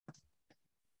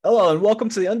Hello and welcome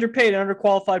to the Underpaid and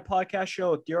Underqualified podcast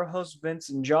show with your host Vince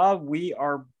and Job. We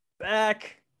are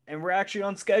back and we're actually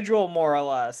on schedule more or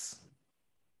less.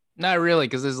 Not really,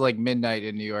 because this is like midnight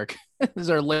in New York. This is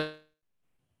our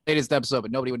latest episode, but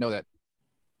nobody would know that.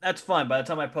 That's fine. By the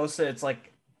time I post it, it's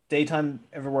like daytime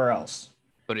everywhere else.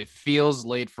 But it feels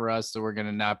late for us, so we're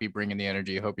gonna not be bringing the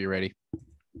energy. I hope you're ready.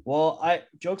 Well, I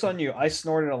joke's on you. I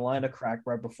snorted a line of crack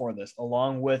right before this,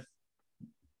 along with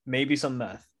maybe some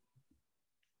meth.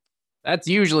 That's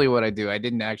usually what I do. I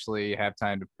didn't actually have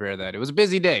time to prepare that. It was a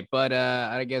busy day, but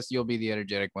I guess you'll be the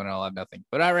energetic one. I'll have nothing.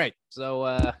 But all right.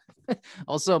 So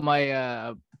also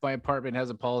my apartment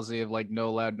has a policy of like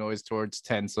no loud noise towards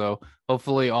 10. So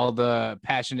hopefully all the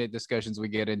passionate discussions we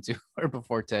get into are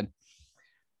before 10.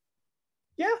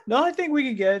 Yeah, no, I think we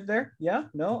could get it there. Yeah,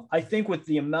 no, I think with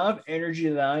the amount of energy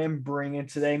that I am bringing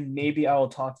today, maybe I will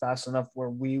talk fast enough where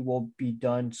we will be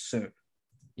done soon.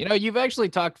 You know, you've actually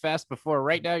talked fast before.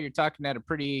 Right now, you're talking at a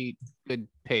pretty good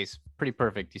pace. Pretty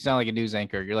perfect. You sound like a news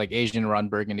anchor. You're like Asian Ron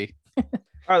Burgundy. All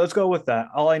right, let's go with that.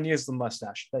 All I need is the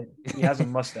mustache. He has a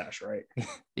mustache, right?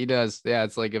 He does. Yeah,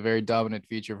 it's like a very dominant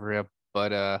feature for him.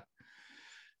 But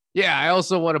yeah, I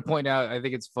also want to point out, I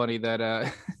think it's funny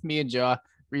that me and Jaw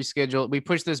rescheduled. We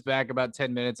pushed this back about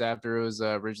 10 minutes after it was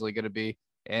originally going to be.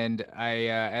 And I,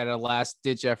 at a last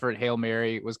ditch effort, Hail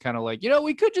Mary was kind of like,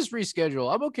 we could just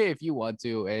reschedule. I'm okay if you want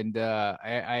to. And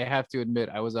I have to admit,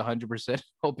 I was 100%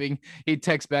 hoping he'd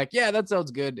text back. Yeah, that sounds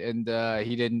good. And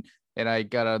he didn't. And I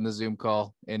got on the Zoom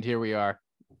call and here we are.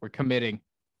 We're committing.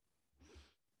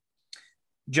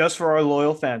 Just for our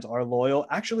loyal fans, our loyal.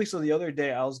 Actually, so the other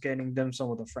day I was getting dim sum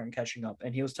with a friend catching up,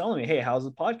 and he was telling me, "Hey, how's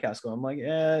the podcast going?" I'm like,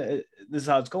 this is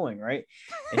how it's going, right?"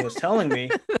 And he was telling me,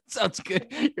 That sounds good.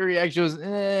 Your reaction was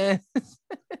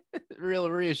real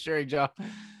reassuring, Joe.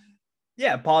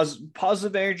 yeah,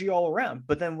 positive energy all around.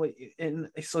 But then, and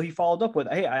so he followed up with,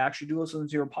 "Hey, I actually do listen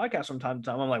to your podcast from time to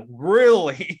time." I'm like,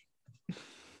 really?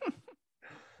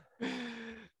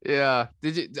 Yeah.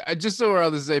 Did you just so we're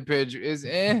on the same page? Is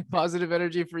positive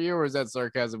energy for you, or is that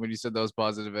sarcasm when you said that was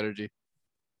positive energy?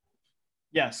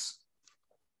 Yes.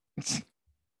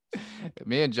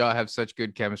 Me and Jaw have such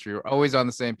good chemistry. We're always on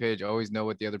the same page. Always know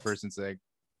what the other person's saying.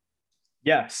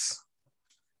 Yes.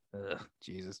 Ugh,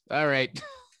 Jesus. All right.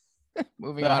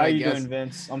 Moving But on. how I you guess. doing,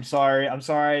 Vince? I'm sorry. I'm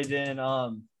sorry I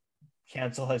didn't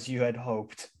cancel as you had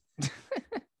hoped.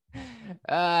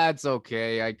 It's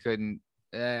okay. I couldn't.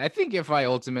 I think if I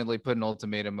ultimately put an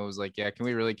ultimatum, it was like, yeah, can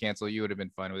we really cancel? You would have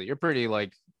been fine with it. You're pretty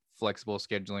like flexible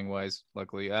scheduling wise,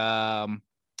 luckily. A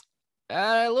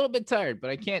little bit tired, but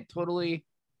I can't totally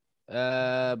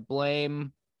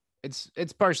blame.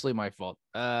 It's partially my fault.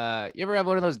 You ever have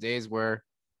one of those days where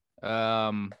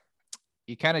um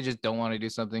you kind of just don't want to do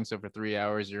something, so for 3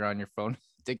 hours you're on your phone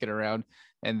ticking around,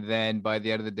 and then by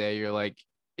the end of the day you're like,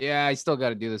 yeah, I still got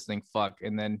to do this thing, fuck,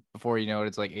 and then before you know it,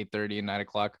 it's like 8:30 and 9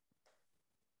 o'clock.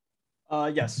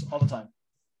 Yes, all the time.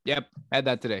 Yep, had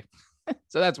that today.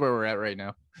 So that's where we're at right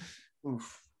now.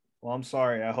 Oof. Well, I'm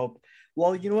sorry. I hope.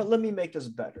 Well, you know what? Let me make this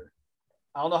better.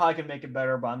 I don't know how I can make it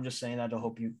better, but I'm just saying that to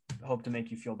hope to make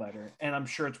you feel better, and I'm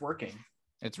sure it's working.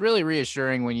 It's really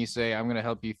reassuring when you say I'm going to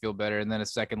help you feel better, and then a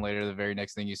second later the very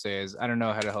next thing you say is I don't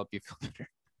know how to help you feel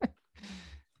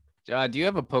better. Do you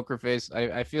have a poker face?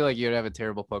 I feel like you'd have a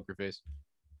terrible poker face.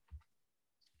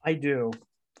 I do,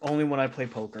 only when I play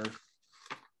poker.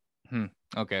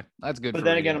 Okay, that's good. But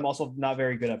then again, I'm also not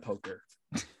very good at poker.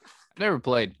 I've never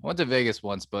played. I went to Vegas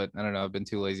once, but I don't know. I've been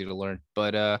too lazy to learn.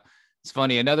 But it's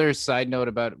funny. Another side note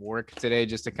about work today,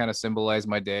 just to kind of symbolize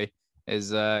my day,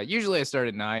 is usually I start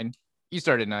at 9. You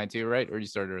start at 9 too, right? Or you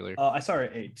started earlier? I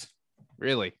started at 8.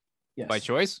 Really? Yes. By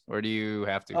choice, or do you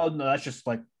have to? Oh no, that's just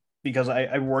like because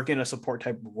I work in a support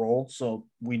type role, so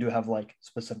we do have like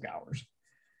specific hours.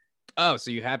 Oh,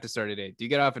 so you have to start at 8. Do you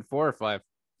get off at 4 or 5?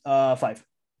 5.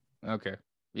 Okay.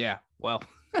 Yeah. Well,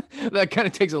 that kind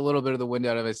of takes a little bit of the wind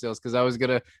out of my sails, because I was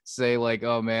gonna say like,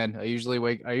 oh man, I usually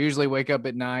wake up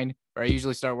at 9, or I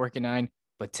usually start work at 9,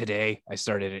 but today I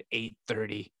started at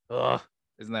 8:30. Ugh,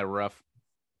 isn't that rough?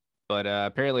 But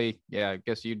apparently, yeah, I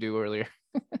guess you do earlier.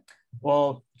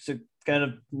 Well, to kind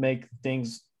of make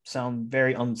things sound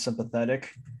very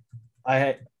unsympathetic,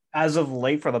 as of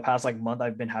late for the past like month,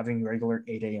 I've been having regular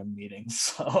 8 a.m. meetings.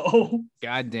 So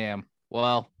Goddamn.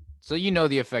 Well, so you know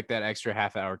the effect that extra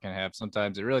half hour can have.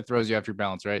 Sometimes it really throws you off your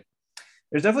balance, right?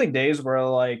 there's definitely days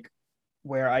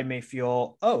where I may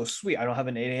feel, oh sweet, I don't have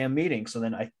an 8 a.m. meeting. So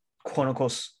then I quote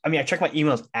unquote, I mean, I check my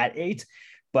emails at 8,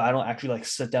 but I don't actually like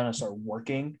sit down and start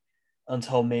working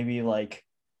until maybe like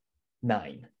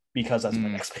 9 because that's my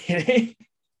next meeting.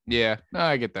 Yeah, no,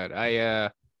 I get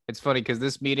that. It's funny because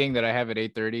this meeting that I have at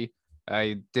 8:30,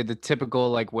 I did the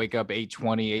typical like wake up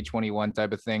 8:20, 8:21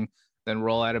 type of thing, then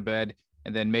roll out of bed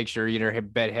and then make sure your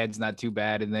bed head's not too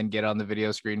bad and then get on the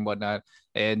video screen and whatnot.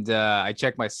 And I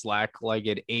checked my Slack like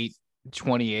at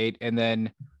 8:28, and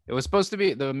then it was supposed to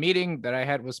be the meeting that I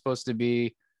had was supposed to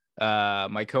be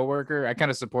my coworker. I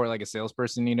kind of support like a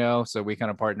salesperson, so we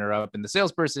kind of partner up, and the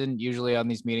salesperson usually on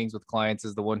these meetings with clients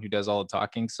is the one who does all the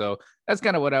talking. So that's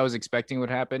kind of what I was expecting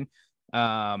would happen.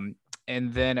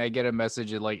 And then I get a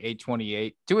message at like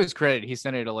 8:28. To his credit, he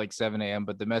sent it at like 7 a.m.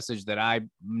 But the message that I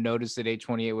noticed at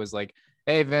 8:28 was like,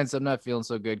 "Hey Vince, I'm not feeling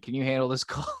so good. Can you handle this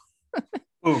call?"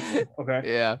 Oof. Okay.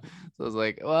 Yeah. So I was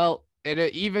like, well,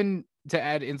 even to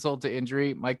add insult to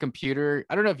injury, my computer,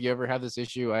 I don't know if you ever have this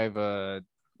issue. I have a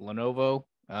Lenovo.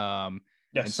 And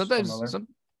Yes. sometimes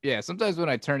when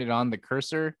I turn it on, the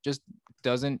cursor just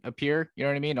doesn't appear. You know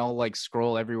what I mean? I'll like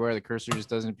scroll everywhere. The cursor just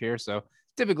doesn't appear. So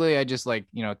typically I just like,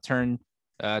 turn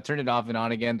it off and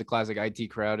on again. The classic IT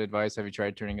crowd advice. Have you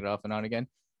tried turning it off and on again?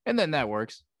 And then that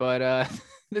works. But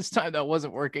this time that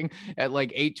wasn't working at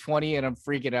like 8:20, and I'm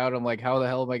freaking out. I'm like, how the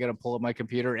hell am I going to pull up my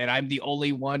computer? And I'm the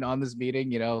only one on this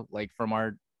meeting, like from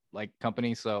our like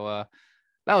company. So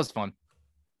that was fun.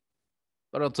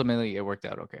 But ultimately it worked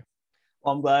out okay.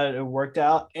 Well, I'm glad it worked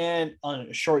out. And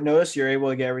on short notice, you're able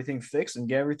to get everything fixed and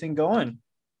get everything going.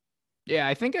 Yeah,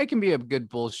 I think I can be a good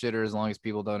bullshitter as long as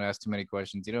people don't ask too many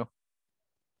questions,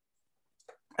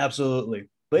 Absolutely.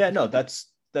 But yeah, no, that's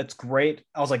great.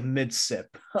 I was like mid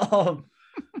sip.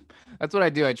 That's what I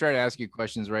do. I try to ask you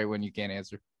questions right when you can't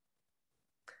answer.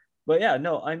 But yeah,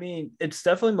 no, I mean, it's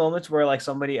definitely moments where like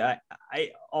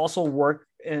I also work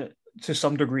to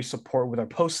some degree support with our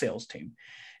post sales team.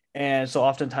 And so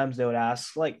oftentimes they would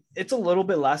ask, like, it's a little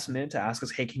bit last minute to ask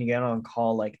us, hey, can you get on a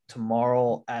call like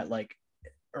tomorrow at like,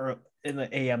 or in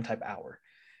the AM type hour?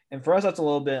 And for us, that's a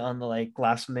little bit on the like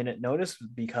last minute notice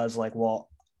because, like, well,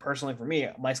 personally for me,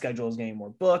 my schedule is getting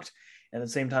more booked. And at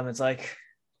the same time, it's like,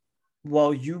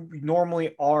 well, you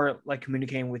normally are like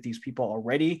communicating with these people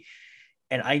already.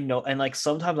 And I know, and like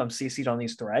sometimes I'm CC'd on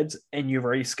these threads and you've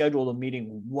already scheduled a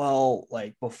meeting well,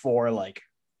 like before like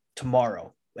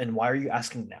tomorrow. And why are you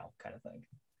asking now, kind of thing?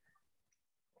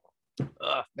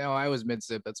 No, I was mid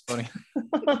sip. That's funny.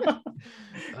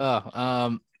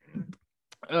 Oh,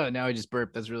 now I just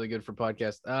burped. That's really good for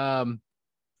podcast.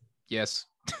 Yes.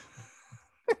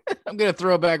 I'm gonna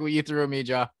throw back what you threw at me,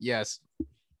 Ja. Yes.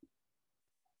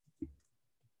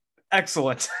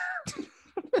 Excellent.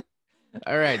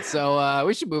 All right, so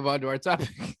we should move on to our topic.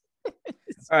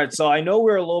 All right, so I know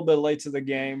we're a little bit late to the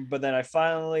game, but then I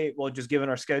finally, well, just given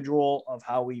our schedule of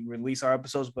how we release our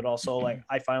episodes, but also like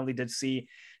I finally did see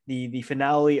the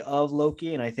finale of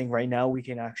Loki, and I think right now we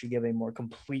can actually give a more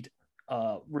complete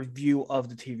review of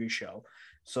the TV show.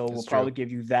 So we'll probably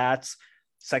give you that.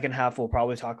 Second half, we'll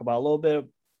probably talk about a little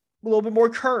bit more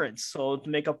current. So to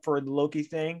make up for the Loki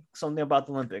thing, something about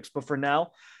the Olympics. But for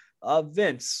now,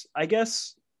 Vince, I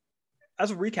guess as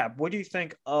a recap, what do you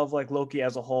think of like Loki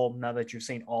as a whole now that you've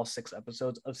seen all 6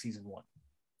 episodes of season 1?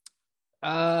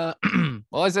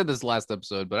 Well, I said this last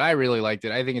episode, but I really liked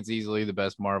it. I think it's easily the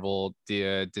best Marvel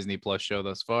Disney Plus show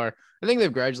thus far. I think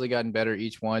they've gradually gotten better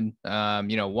each one.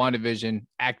 WandaVision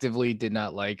actively did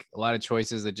not like a lot of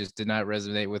choices that just did not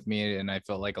resonate with me, and I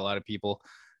felt like a lot of people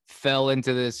fell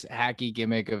into this hacky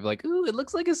gimmick of like, ooh, it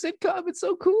looks like a sitcom. It's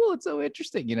so cool. It's so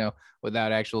interesting,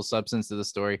 without actual substance to the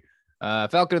story.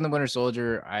 Falcon and the Winter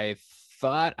Soldier, I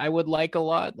thought I would like a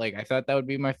lot. Like I thought that would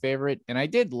be my favorite, and I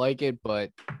did like it,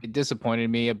 but it disappointed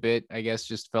me a bit. I guess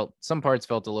just felt some parts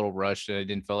felt a little rushed, and I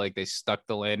didn't feel like they stuck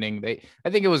the landing. I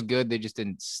think it was good. They just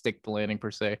didn't stick the landing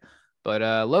per se. But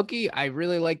Loki, I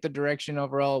really like the direction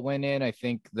overall it went in. I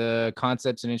think the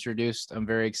concepts and introduced, I'm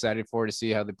very excited for to see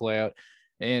how they play out.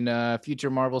 In future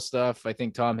Marvel stuff, I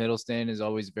think Tom Hiddleston is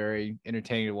always very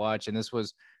entertaining to watch, and this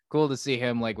was cool to see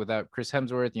him like without Chris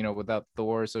Hemsworth, without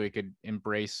Thor, so he could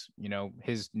embrace,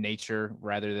 his nature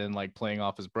rather than like playing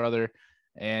off his brother.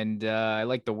 And I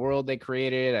like the world they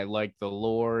created. I like the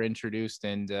lore introduced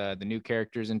and the new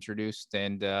characters introduced.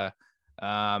 And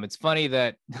it's funny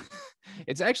that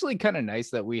it's actually kind of nice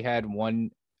that we had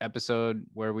one episode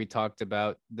where we talked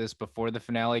about this before the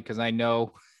finale, because I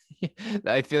know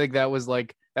I feel like that was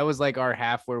like our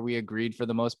half where we agreed for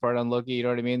the most part on Loki. You know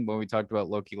what I mean? When we talked about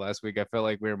Loki last week, I felt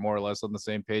like we were more or less on the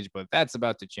same page, but that's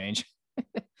about to change.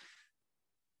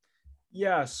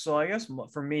 Yeah, so I guess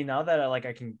for me now that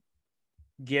I can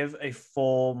give a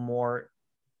full, more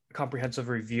comprehensive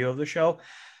review of the show,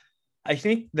 I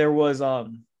think there was I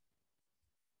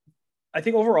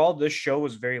think overall this show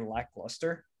was very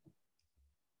lackluster.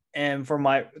 And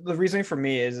the reasoning for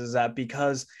me is that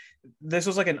because this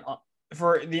was like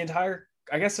for the entire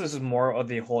I guess this is more of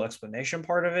the whole explanation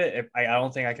part of it. I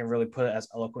don't think I can really put it as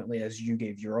eloquently as you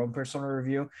gave your own personal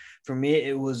review. For me,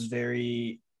 it was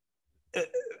very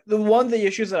the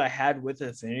issues that I had with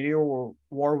Infinity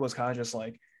War was kind of just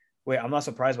like, wait, I'm not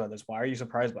surprised by this. Why are you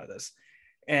surprised by this?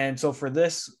 And so for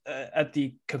this, at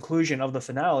the conclusion of the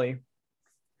finale,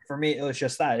 for me, it was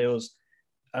just that. It was,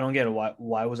 I don't get it.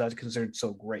 Why was that considered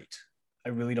so great? I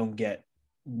really don't get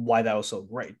why that was so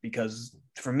great, because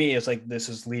for me, it's like this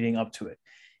is leading up to it.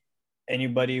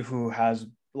 Anybody who has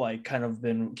like kind of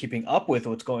been keeping up with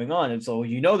what's going on, and so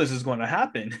this is going to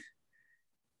happen.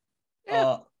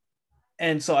 Yeah.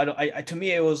 And so I don't. To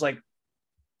me, it was like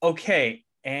okay,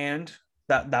 and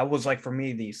that was like for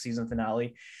me the season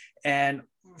finale, and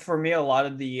for me a lot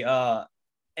of the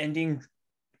ending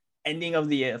ending of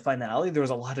the finale, there was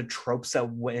a lot of tropes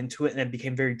that went into it, and it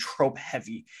became very trope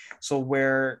heavy. So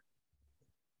where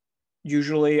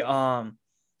usually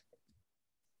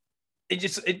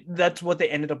that's what they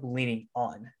ended up leaning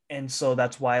on, and so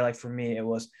that's why like for me it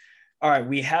was all right.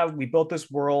 We built this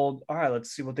world. All right,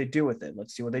 let's see what they do with it.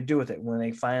 Let's see what they do with it. When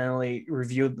they finally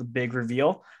reviewed the big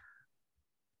reveal,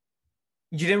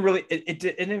 you didn't really it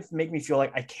didn't make me feel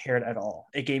like I cared at all.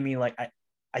 It gave me like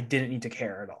I didn't need to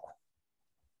care at all.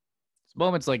 It's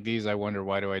moments like these, I wonder,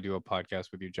 why do I do a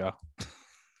podcast with you, Joe?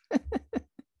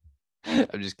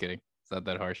 I'm just kidding. It's not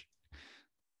that harsh.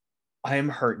 I am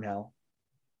hurt now.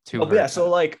 Too But yeah, hurt. so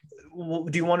like,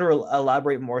 do you want to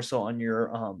elaborate more so on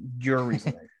your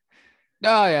reasoning?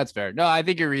 No, yeah, that's fair. No, I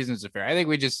think your reasons are fair. I think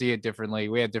we just see it differently.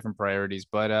 We have different priorities.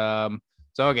 But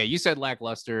so okay, you said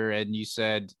lackluster, and you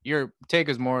said your take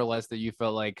is more or less that you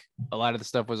felt like a lot of the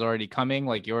stuff was already coming,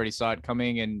 like you already saw it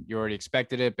coming and you already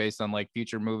expected it based on like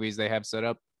future movies they have set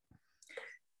up.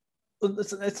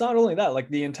 It's not only that, like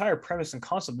the entire premise and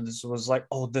concept of this was like,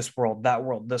 oh, this world, that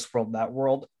world, this world, that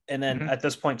world. And then Mm-hmm. at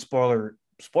this point,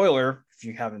 spoiler, if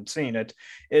you haven't seen it,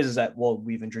 is that well,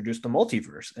 we've introduced the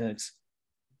multiverse. And it's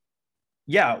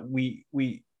yeah, we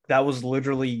that was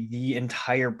literally the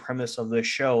entire premise of this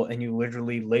show, and you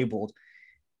literally labeled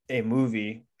a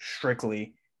movie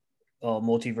strictly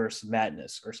multiverse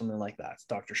madness or something like that. It's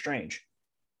Doctor Strange.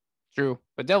 True,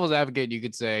 but devil's advocate, you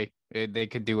could say they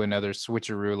could do another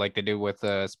switcheroo like they did with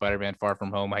Spider-Man: Far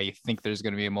From Home. How you think there's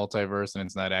going to be a multiverse and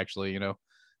it's not actually,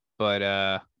 But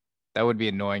that would be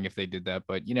annoying if they did that.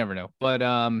 But you never know. But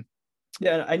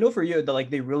Yeah, I know for you that like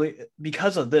they really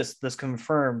because of this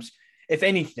confirms, if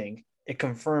anything, it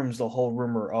confirms the whole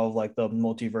rumor of like the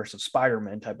multiverse of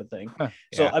Spider-Man type of thing.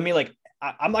 So yeah. I mean, like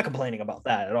I'm not complaining about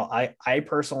that at all. I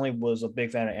personally was a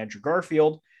big fan of Andrew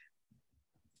Garfield,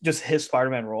 just his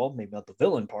Spider-Man role, maybe not the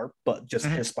villain part, but just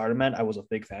Mm-hmm. his Spider-Man, I was a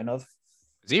big fan of.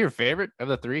 Is he your favorite of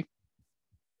the three?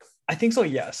 I think so.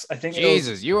 Yes, I think it was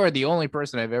Jesus, you are the only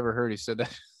person I've ever heard who said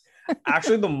that.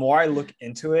 actually the more I look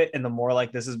into it, and the more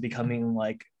like this is becoming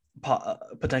like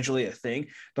potentially a thing,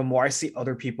 the more I see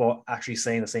other people actually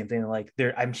saying the same thing. Like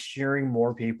I'm hearing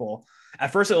more people.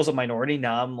 At first, it was a minority.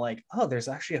 Now I'm like, oh, there's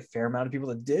actually a fair amount of people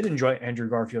that did enjoy Andrew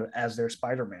Garfield as their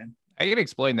Spider-Man. I can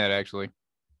explain that actually.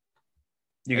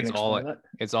 You can It's all explain that.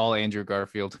 it's all Andrew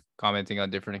Garfield commenting on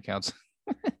different accounts.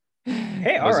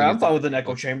 Hey, all Posting right, as I'm fine with different an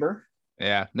echo people. chamber.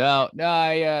 Yeah. No,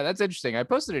 that's interesting. I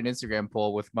posted an Instagram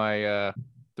poll with my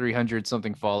 300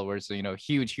 something followers, so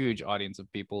huge audience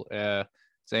of people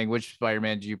saying which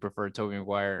Spider-Man do you prefer, Tobey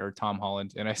Maguire or Tom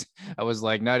Holland? And I was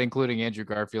like not including Andrew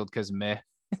Garfield cuz meh.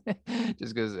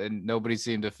 Just cuz and nobody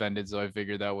seemed offended, so I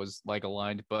figured that was like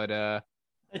aligned, but I I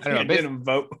don't think know. I didn't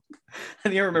vote. I think I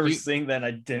Did remember you seeing that. And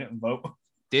I didn't vote.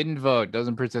 didn't vote,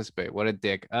 doesn't participate. What a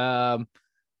dick.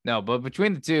 No, but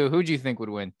between the two, who do you think would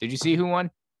win? Did you see who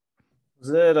won? Was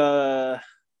it?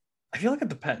 I feel like it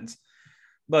depends.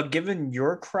 But given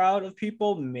your crowd of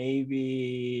people,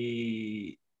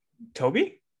 maybe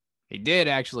Toby. He did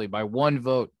actually by one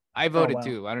vote. I Oh voted wow.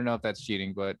 too. I don't know if that's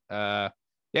cheating, but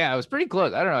yeah, it was pretty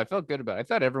close. I don't know. I felt good about it. I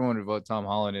thought everyone would vote Tom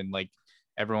Holland and like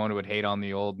everyone would hate on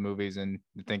the old movies and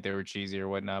think they were cheesy or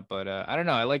whatnot. But I don't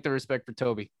know. I like the respect for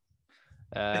Toby.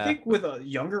 I think with a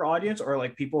younger audience or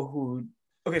like people who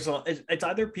okay, so it's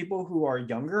either people who are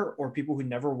younger or people who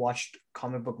never watched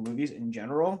comic book movies in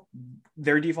general.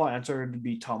 Their default answer would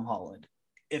be Tom Holland.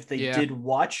 If they Yeah. did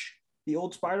watch the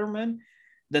old Spider-Man,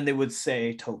 then they would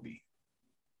say Toby.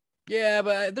 Yeah,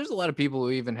 but there's a lot of people who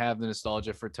even have the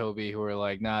nostalgia for Toby who are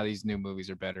like, nah, these new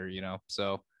movies are better.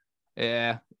 So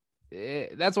yeah,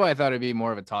 that's why I thought it'd be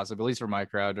more of a toss up, at least for my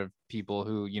crowd of people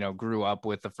who grew up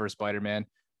with the first Spider-Man.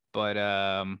 But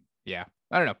yeah,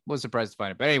 I don't know. Was surprised to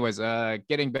find it. But anyways,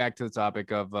 getting back to the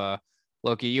topic of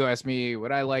Loki, you asked me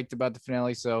what I liked about the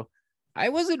finale. So I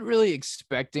wasn't really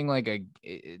expecting like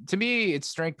to me, its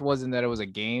strength wasn't that it was a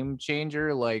game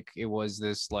changer. Like it was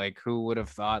this, like, who would have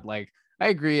thought? Like, I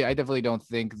agree. I definitely don't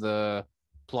think the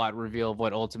plot reveal of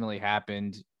what ultimately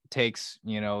happened takes,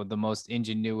 the most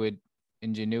ingenuity.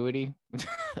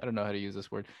 I don't know how to use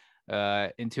this word.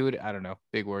 Intuitive. I don't know.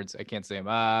 Big words. I can't say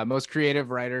them. Most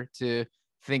creative writer to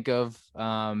think of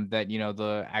that,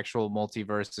 the actual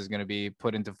multiverse is going to be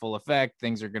put into full effect.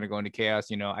 Things are going to go into chaos.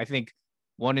 I think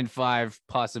 1 in 5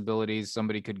 possibilities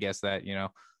somebody could guess that,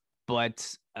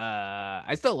 but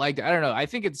I still liked it. I don't know. I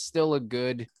think it's still a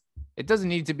good, it doesn't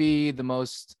need to be the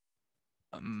most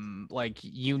like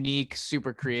unique,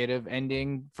 super creative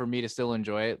ending for me to still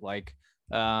enjoy it. Like,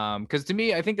 because to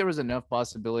me, I think there was enough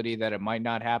possibility that it might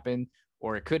not happen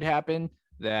or it could happen,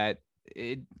 that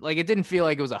it didn't feel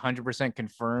like it was 100%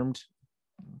 confirmed,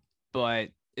 but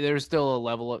there's still a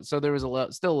level of, so there was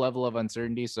still a level of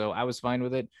uncertainty, so I was fine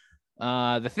with it.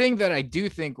 The thing that I do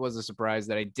think was a surprise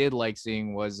that I did like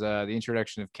seeing was the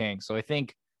introduction of Kang. So I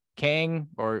think Kang,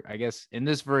 or I guess in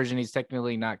this version, he's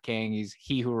technically not Kang, he's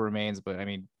He Who Remains, but I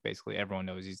mean, basically everyone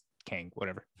knows he's Kang,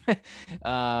 whatever.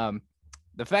 um,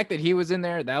 the fact that he was in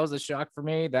there, that was a shock for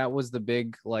me. That was the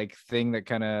big like thing that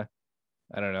kind of,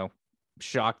 I don't know,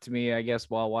 shocked me, I guess,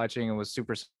 while watching, and was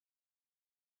super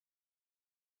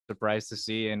surprised to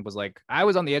see, and was like, I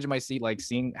was on the edge of my seat, like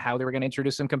seeing how they were going to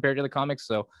introduce him compared to the comics.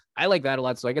 So I like that a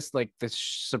lot. So I guess like the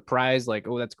surprise, like,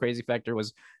 oh, that's crazy factor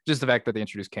was just the fact that they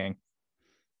introduced Kang.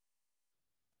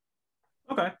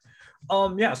 Okay.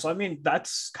 Yeah, so I mean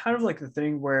that's kind of like the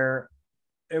thing where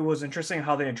it was interesting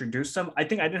how they introduced him. I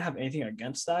think I didn't have anything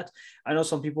against that. I know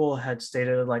some people had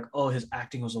stated like, oh, his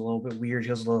acting was a little bit weird,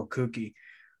 he was a little kooky.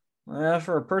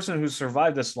 For a person who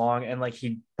survived this long and like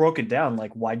he broke it down,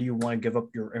 like, why do you want to give up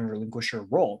your and relinquish your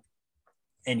role?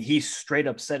 And he straight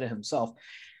up said it himself.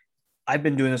 I've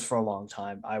been doing this for a long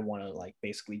time. I want to like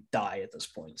basically die at this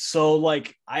point. So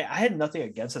like I had nothing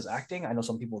against his acting. I know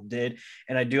some people did,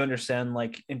 and I do understand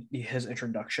like in his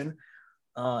introduction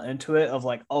into it of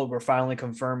like, oh, we're finally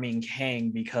confirming Kang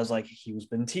because like he was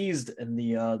been teased in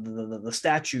the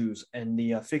statues and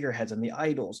the figureheads and the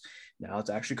idols. Now it's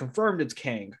actually confirmed it's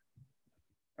Kang.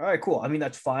 All right, cool. I mean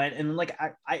that's fine. And like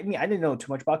I mean I didn't know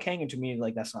too much about Kang, and to me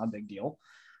like that's not a big deal.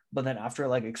 But then after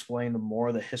like explaining the more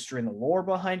of the history and the lore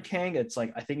behind Kang, it's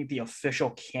like I think the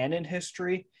official canon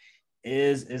history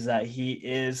is that he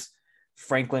is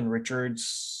Franklin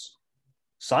Richards'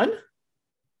 son.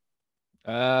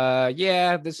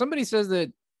 Yeah, somebody says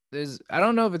that there's, I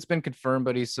don't know if it's been confirmed,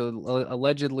 but he's so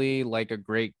allegedly like a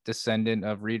great descendant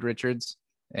of Reed Richards.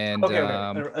 And Okay,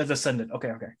 okay, a descendant.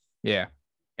 Okay, okay. yeah,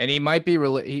 and he might be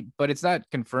related, but it's not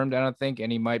confirmed, I don't think,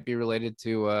 and he might be related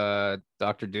to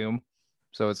Doctor Doom.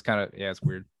 So it's kind of, yeah, it's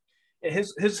weird.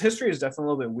 His history is definitely a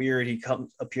little bit weird. He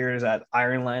appears at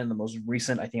Ironland, the most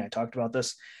recent. I think I talked about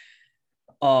this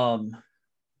um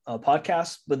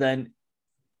podcast, but then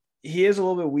he is a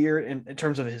little bit weird in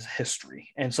terms of his history,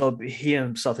 and so he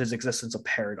himself, his existence, a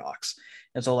paradox,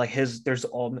 and so like there's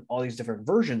all these different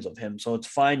versions of him. So it's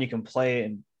fine, you can play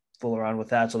and fool around with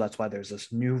that. So that's why there's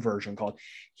this new version called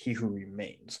He Who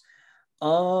Remains.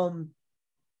 Um,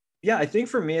 yeah, I think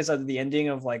for me is that the ending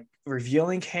of like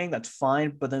revealing Kang, that's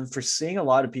fine. But then for seeing a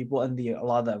lot of people and a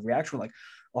lot of the reaction, like,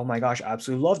 oh my gosh, I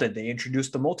absolutely loved it. They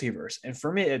introduced the multiverse. And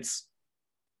for me, it's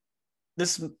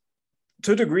this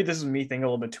to a degree, this is me thinking a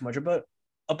little bit too much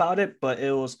about it, but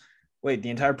it was wait, the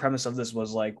entire premise of this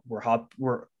was like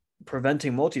we're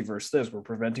preventing multiverse this, we're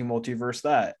preventing multiverse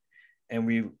that.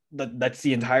 And that's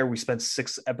the entire we spent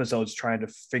 6 episodes trying to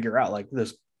figure out like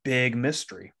this big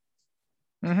mystery.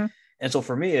 Mm-hmm. And so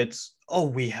for me, it's, oh,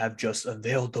 we have just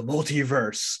unveiled the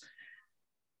multiverse.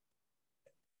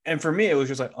 And for me, it was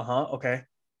just like, okay.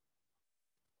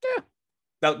 Yeah.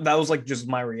 That was like just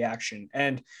my reaction.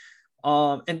 And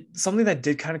something that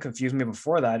did kind of confuse me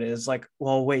before that is like,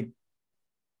 well, wait,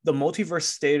 the multiverse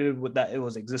stated that it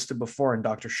was existed before in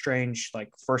Doctor Strange, like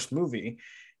first movie.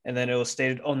 And then it was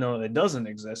stated, oh no, it doesn't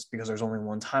exist because there's only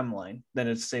one timeline. Then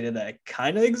it's stated that it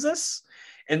kind of exists.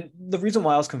 And the reason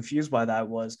why I was confused by that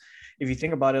was if you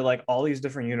think about it, like all these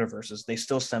different universes, they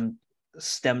still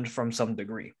stemmed from some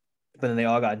degree, but then they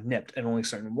all got nipped and only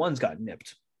certain ones got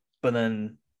nipped. But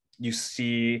then you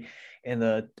see in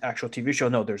the actual TV show,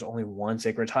 no, there's only one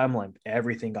sacred timeline.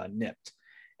 Everything got nipped,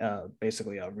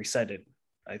 basically resetted.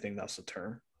 I think that's the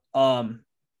term.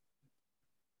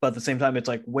 But at the same time, it's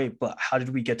like, wait, but how did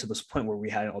we get to this point where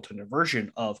we had an alternate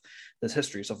version of this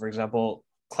history? So, for example,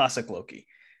 classic Loki,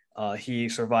 he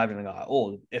survived and got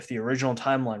old. If the original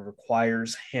timeline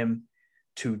requires him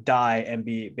to die and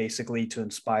be basically to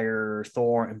inspire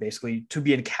Thor and basically to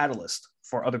be a catalyst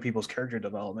for other people's character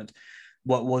development,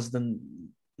 what was the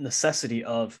necessity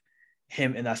of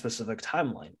him in that specific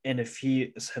timeline. And if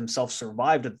he himself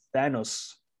survived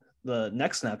Thanos, the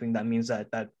neck snapping, that means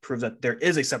that proves that there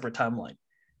is a separate timeline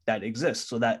that exists.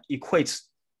 So that equates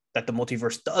that the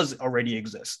multiverse does already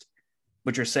exist.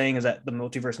 What you're saying is that the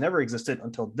multiverse never existed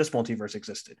until this multiverse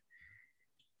existed.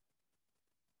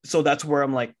 So that's where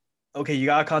I'm like, okay, you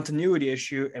got a continuity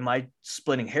issue. Am I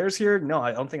splitting hairs here? No,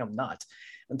 I don't think I'm not.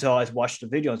 Until I watched the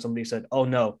video and somebody said, oh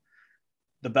no,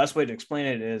 the best way to explain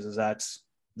it is that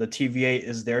the TVA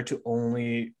is there to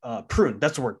only prune.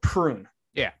 That's the word, prune.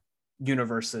 Yeah.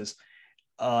 Universes,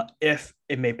 if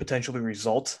it may potentially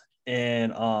result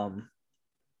in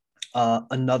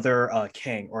another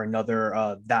Kang or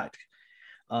another that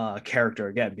character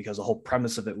again, because the whole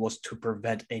premise of it was to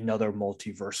prevent another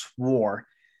multiverse war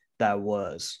that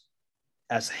was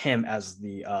as him as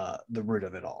the root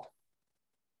of it all.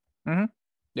 Mm-hmm.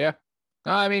 Yeah.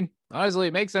 I mean, honestly,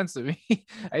 it makes sense to me.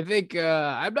 I think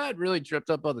I'm not really tripped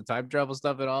up on the time travel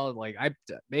stuff at all. Like,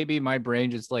 maybe my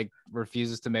brain just like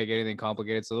refuses to make anything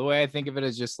complicated. So the way I think of it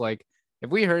is just like,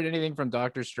 if we heard anything from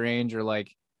Doctor Strange or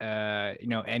like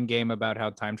Endgame about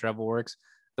how time travel works,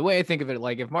 the way I think of it,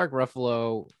 like if Mark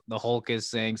Ruffalo, the Hulk, is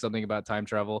saying something about time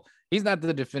travel, he's not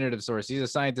the definitive source. He's a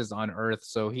scientist on Earth,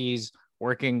 so he's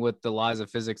working with the laws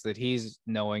of physics that he's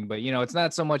knowing. But it's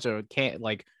not so much a can't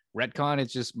like retcon.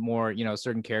 It's just more,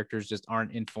 certain characters just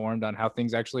aren't informed on how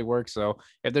things actually work. So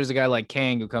if there's a guy like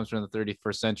Kang who comes from the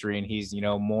 31st century and he's,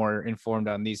 more informed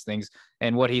on these things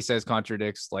and what he says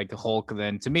contradicts like Hulk,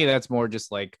 then to me, that's more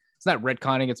just like, it's not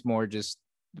retconning. It's more just,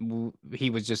 he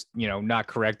was just, not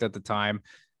correct at the time.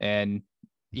 And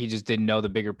he just didn't know the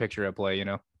bigger picture at play, I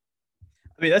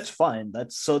mean, that's fine.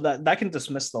 That's so that can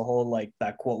dismiss the whole like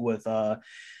that quote with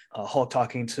Hulk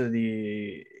talking to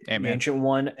the ancient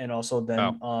one, and also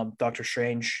then Doctor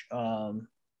Strange talking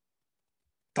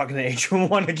to the ancient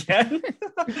one again.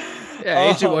 Yeah,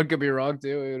 ancient one could be wrong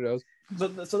too. Who knows?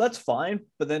 So that's fine.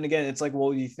 But then again, it's like,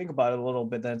 well, you think about it a little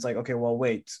bit, then it's like, okay, well,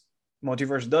 wait,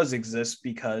 multiverse does exist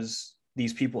because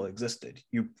these people existed.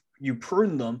 You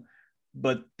prune them,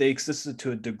 but they existed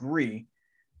to a degree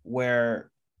where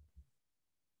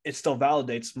it still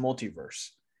validates multiverse.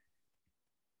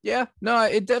 Yeah, no,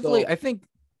 it definitely, So, I think,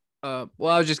 well,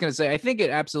 I was just going to say, I think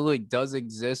it absolutely does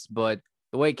exist, but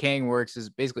the way Kang works is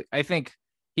basically, I think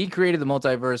he created the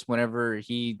multiverse whenever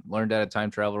he learned how to time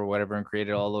travel or whatever and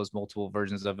created all those multiple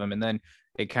versions of him. And then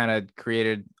it kind of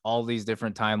created all these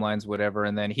different timelines, whatever.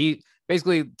 And then he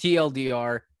basically,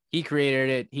 TLDR, he created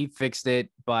it, he fixed it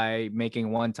by making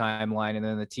one timeline, and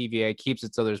then the TVA keeps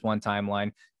it so there's one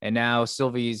timeline. And now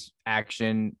Sylvie's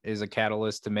action is a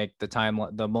catalyst to make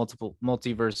the multiple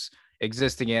multiverse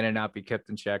exist again and not be kept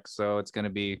in check. So it's going to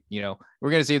be, we're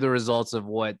going to see the results of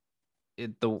what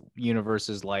the universe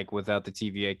is like without the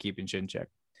TVA keeping shit in check.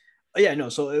 yeah, no.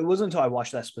 So it wasn't until I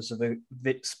watched that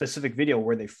specific video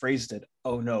where they phrased it.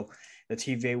 Oh no, the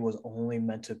TVA was only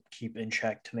meant to keep in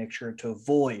check to make sure to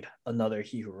avoid another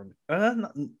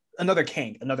another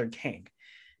Kang.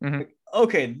 Mm-hmm.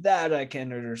 Okay, that I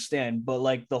can understand, but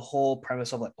like the whole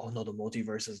premise of like, oh no, the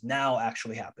multiverse is now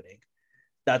actually happening.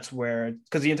 That's where,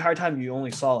 because the entire time you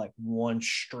only saw like one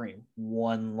stream,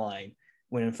 one line,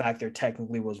 when in fact there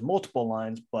technically was multiple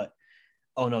lines, but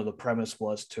oh no, the premise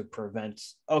was to prevent.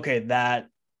 Okay, that.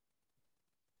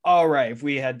 All right, if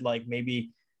we had like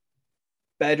maybe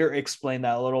better explained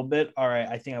that a little bit, all right,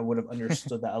 I think I would have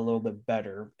understood that a little bit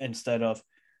better instead of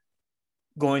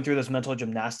going through this mental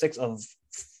gymnastics of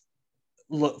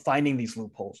finding these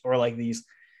loopholes or like these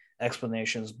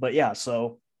explanations. But yeah,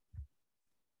 so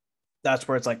that's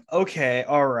where it's like, okay,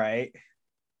 all right.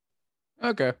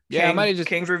 Okay. Yeah, I might just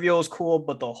King's reveal is cool,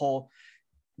 but the whole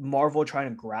Marvel trying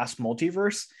to grasp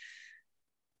multiverse,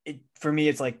 for me,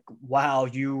 it's like, wow,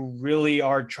 you really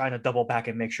are trying to double back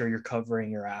and make sure you're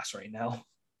covering your ass right now.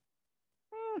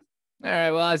 All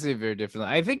right. Well, I see it very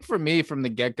differently. I think for me, from the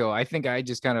get go, I think I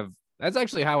just kind of, that's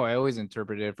actually how I always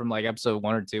interpreted it from like episode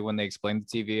 1 or 2 when they explained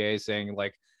the TVA, saying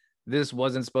like this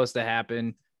wasn't supposed to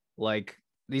happen. Like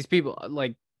these people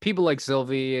like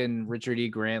Sylvie and Richard E.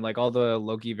 Grant, like all the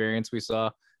Loki variants we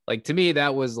saw. Like to me,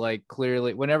 that was like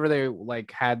clearly whenever they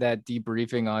like had that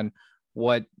debriefing on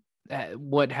what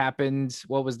happened,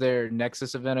 what was their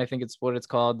Nexus event, I think it's what it's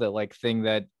called, that like thing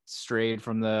that strayed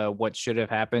from the what should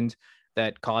have happened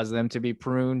that caused them to be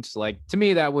pruned. Like to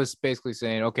me, that was basically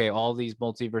saying, okay, all these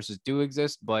multiverses do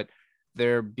exist, but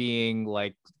they're being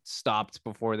like stopped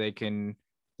before they can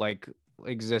like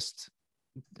exist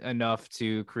enough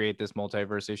to create this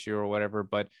multiverse issue or whatever.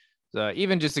 But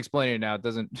even just explaining it now, it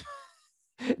doesn't.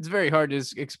 It's very hard to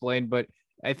explain, but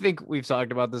I think we've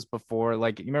talked about this before.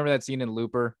 Like, you remember that scene in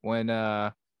Looper when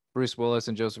Bruce Willis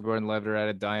and Joseph Gordon-Levitt are at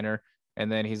a diner,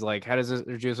 and then he's like, "How does this?"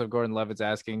 Or Joseph Gordon-Levitt's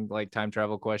asking like time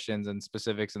travel questions and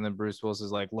specifics, and then Bruce Willis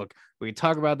is like, "Look, we can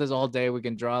talk about this all day. We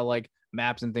can draw like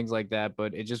maps and things like that,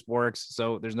 but it just works.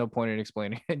 So there's no point in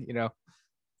explaining it." You know?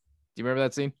 Do you remember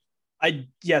that scene? I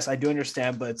yes, I do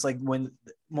understand, but it's like when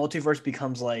multiverse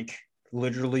becomes like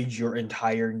literally your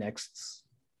entire next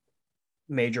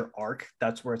major arc,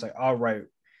 that's where it's like, all right,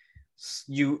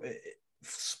 you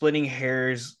splitting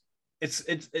hairs. It's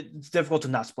difficult to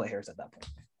not split hairs at that point.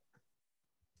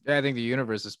 Yeah, I think the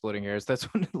universe is splitting hairs. That's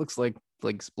when it looks like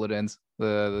split ends,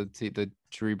 the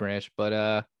tree branch.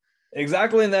 But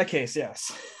Exactly in that case,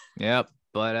 yes. yeah.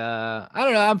 But I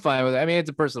don't know. I'm fine with it. I mean, it's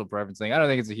a personal preference thing. I don't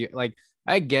think it's like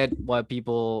I get what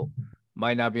people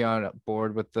might not be on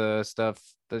board with the stuff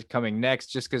that's coming next,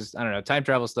 just because I don't know, time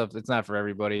travel stuff. It's not for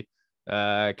everybody.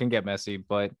 It can get messy,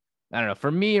 but I don't know.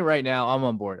 For me right now, I'm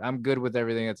on board. I'm good with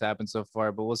everything that's happened so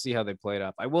far, but we'll see how they play it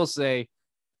up. I will say,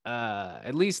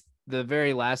 at least the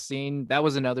very last scene, that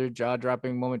was another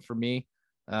jaw-dropping moment for me.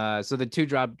 So the two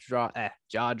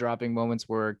jaw-dropping moments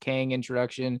were Kang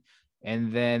introduction,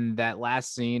 and then that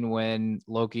last scene when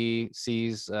Loki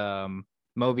sees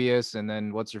Mobius, and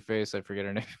then what's her face? I forget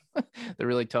her name. The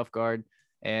really tough guard,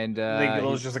 and I think it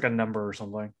was just like a number or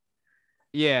something.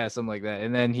 yeah, something like that.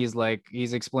 And then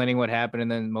he's explaining what happened,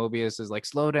 and then Mobius is like,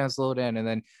 slow down, and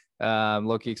then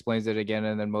Loki explains it again,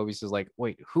 and then Mobius is like,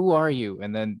 wait, who are you?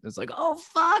 And then it's like, oh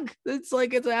fuck, it's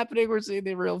like it's happening. We're seeing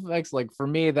the real effects. Like for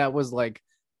me, that was like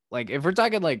if we're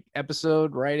talking like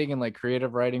episode writing and like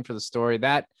creative writing for the story,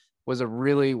 that was a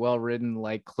really well written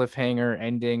like cliffhanger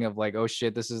ending of like, oh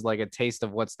shit, this is like a taste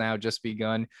of what's now just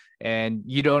begun. And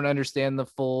you don't understand the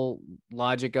full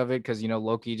logic of it because you know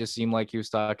Loki just seemed like he was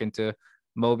talking to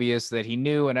Mobius that he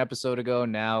knew an episode ago.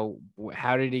 Now,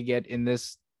 how did he get in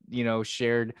this, you know,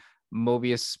 shared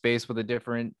Mobius space with a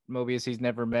different Mobius he's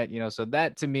never met? You know, so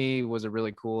that to me was a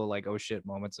really cool, like, oh shit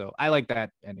moment. So I like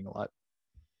that ending a lot.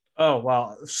 Oh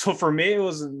wow. So for me, it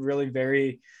was really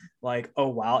very like, oh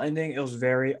wow ending. It was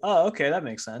very, oh, okay, that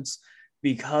makes sense.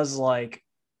 Because like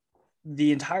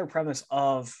the entire premise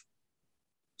of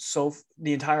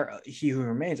the entire He Who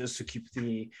Remains is to keep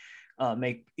the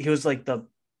make he was like the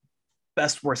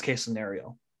best worst case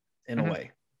scenario in a Mhm.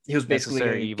 way. He was basically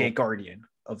Necessary a gate evil. guardian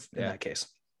of in Yeah, that case.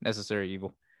 necessary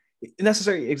evil.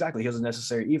 Necessary, exactly. He was a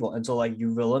necessary evil. And so like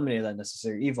you've eliminated that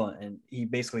necessary evil. And he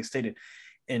basically stated,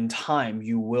 in time,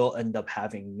 you will end up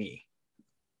having me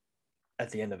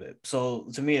at the end of it. So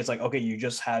to me, it's like, okay, you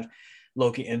just had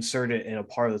Loki inserted in a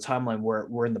part of the timeline where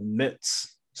we're in the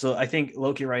midst. So I think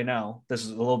Loki right now, this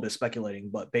is a little bit speculating,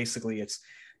 but basically it's,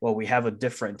 well, we have a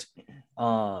different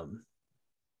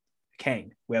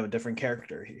Kang. We have a different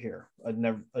character here,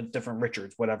 a different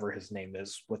Richards, whatever his name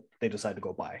is, what they decide to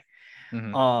go by.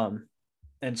 Mm-hmm.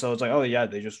 And so it's like, oh yeah,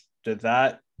 they just did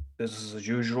that. Business as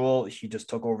usual. He just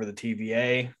took over the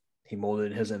TVA. He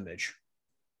molded his image.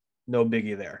 No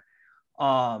biggie there.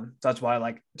 That's why,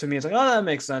 like, to me, it's like, oh, that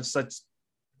makes sense. That's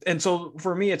and so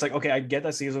for me, it's like, okay, I get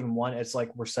that season one. It's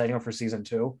like we're setting up for season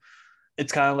two.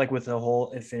 It's kind of like with the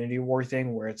whole Infinity War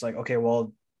thing, where it's like, okay,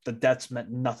 well, the deaths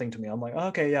meant nothing to me. I'm like, oh,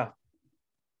 okay, yeah,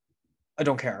 I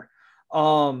don't care.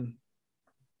 Um,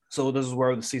 so this is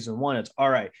where the season one. It's all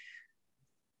right.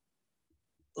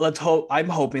 Let's hope. I'm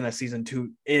hoping that season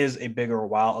two is a bigger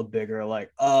wow, a bigger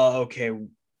like, oh, okay,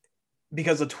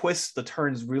 because the twists, the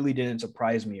turns really didn't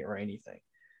surprise me or anything.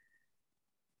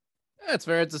 That's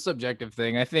fair. It's a subjective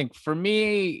thing. I think for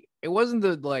me, it wasn't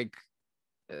the like.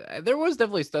 There was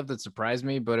definitely stuff that surprised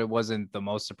me, but it wasn't the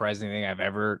most surprising thing I've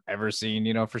ever seen.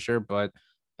 You know, for sure. But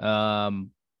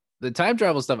um, the time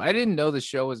travel stuff, I didn't know the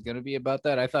show was going to be about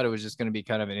that. I thought it was just going to be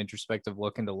kind of an introspective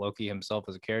look into Loki himself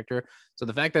as a character. So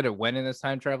the fact that it went in this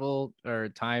time travel or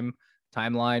timeline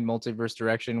multiverse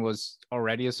direction was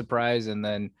already a surprise. And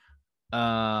then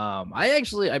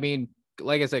I mean,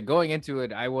 like I said, going into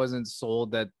it, I wasn't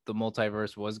sold that the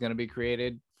multiverse was going to be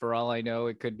created. For all I know,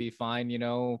 it could be fine, you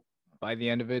know, by the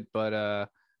end of it. But I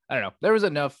don't know. There was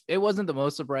enough. It wasn't the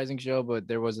most surprising show, but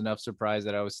there was enough surprise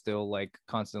that I was still like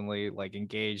constantly like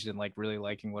engaged and like really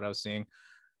liking what I was seeing.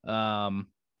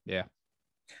 Yeah.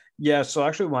 Yeah, so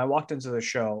actually, when I walked into the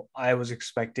show, I was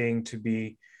expecting to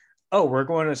be, oh, we're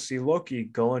going to see Loki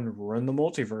go and run the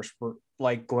multiverse. We're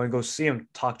like going to go see him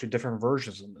talk to different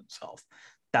versions of himself.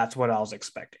 That's what I was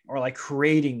expecting, or like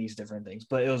creating these different things.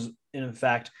 But it was, in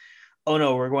fact, oh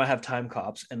no, we're going to have time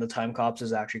cops, and the time cops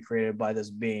is actually created by this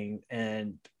being,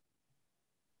 and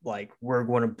like we're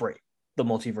going to break the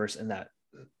multiverse in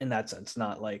that sense,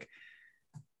 not like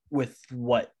with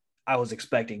what I was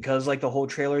expecting. Because like the whole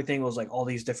trailer thing was like all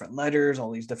these different letters,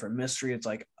 all these different mystery. It's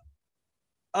like,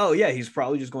 oh yeah, he's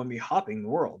probably just going to be hopping the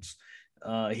worlds.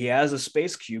 He has a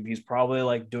space cube. He's probably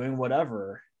like doing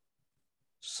whatever.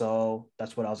 So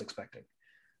that's what I was expecting.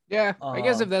 Yeah, I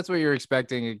guess Uh, if that's what you're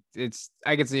expecting, it's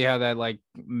I can see how that like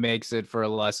makes it for a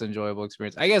less enjoyable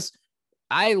experience. I guess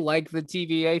I like the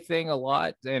TVA thing a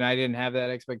lot, and I didn't have that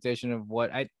expectation of what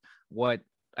I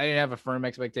didn't have a firm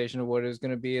expectation of what it was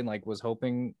going to be, and like was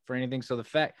hoping for anything. So the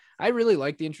fact I really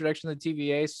liked the introduction of the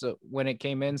TVA, so when it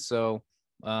came in, so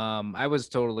I was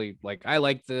totally like I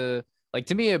liked the like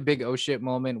to me a big oh shit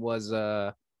moment was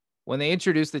when they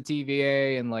introduced the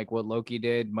TVA and like what Loki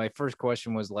did. My first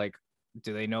question was like,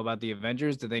 do they know about the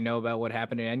Avengers? Do they know about what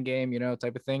happened in Endgame? You know,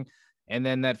 type of thing. And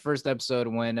then that first episode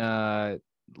when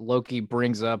Loki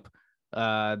brings up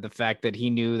the fact that he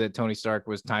knew that Tony Stark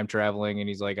was time traveling, and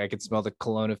he's like, I could smell the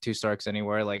cologne of two Starks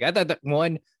anywhere. Like I thought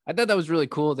that was really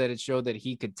cool that it showed that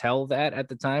he could tell that at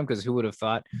the time, because who would have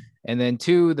thought? And then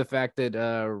two, the fact that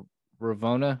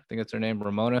Ravona, I think that's her name,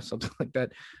 Ramona, something like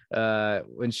that.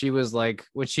 When she was like,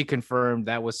 when she confirmed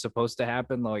that was supposed to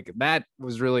happen, like that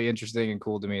was really interesting and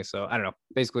cool to me. So I don't know.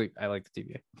 Basically, I like the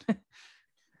TVA.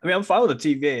 I mean, I'm fine with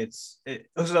the TVA.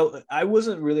 So I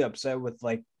wasn't really upset with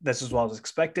like this is what I was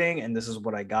expecting and this is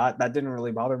what I got. That didn't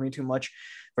really bother me too much.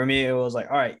 For me, it was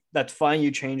like, all right, that's fine. You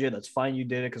change it. That's fine. You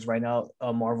did it because right now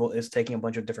Marvel is taking a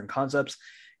bunch of different concepts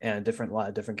and a lot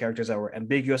of different characters that were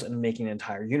ambiguous and making an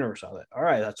entire universe out of it. All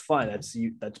right, that's fine. That's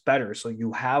you. That's better. So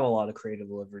you have a lot of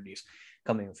creative liberties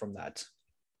coming from that.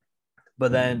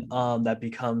 But then that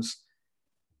becomes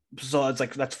so it's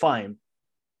like that's fine,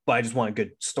 but I just want a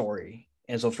good story.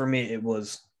 And so for me, it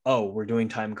was, oh, we're doing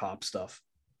time cop stuff.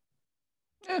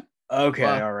 Yeah. Okay,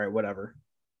 Well, all right, whatever.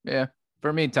 yeah.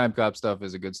 For me, Time Cop stuff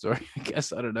is a good story. I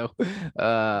guess I don't know.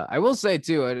 I will say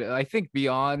too. I think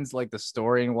beyond like the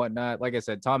story and whatnot, like I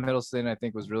said, Tom Hiddleston I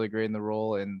think was really great in the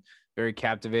role and very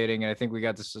captivating. And I think we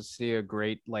got to see a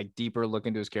great like deeper look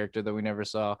into his character that we never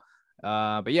saw.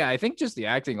 But yeah, I think just the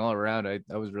acting all around, I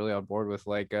was really on board with.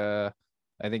 Like I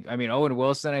mean Owen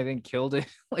Wilson I think killed it.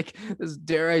 Like this,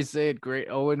 dare I say it, great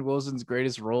Owen Wilson's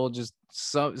greatest role, just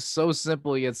so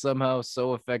simple yet somehow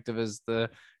so effective as the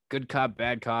good cop,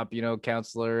 bad cop, you know,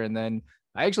 counselor. And then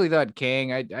I actually thought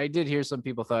Kang, I did hear some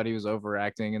people thought he was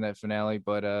overacting in that finale,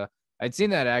 but I'd seen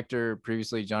that actor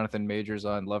previously, Jonathan Majors,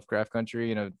 on Lovecraft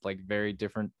Country, in a like very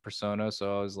different persona.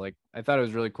 So I was like, I thought it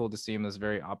was really cool to see him this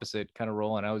very opposite kind of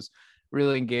role, and I was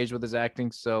really engaged with his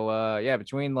acting. So yeah,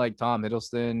 between like Tom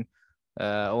Hiddleston,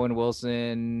 Owen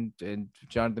Wilson, and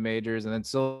Jonathan Majors, and then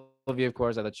Sylvia, of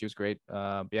course, I thought she was great.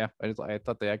 Yeah, I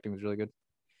thought the acting was really good.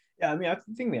 Yeah, I mean, I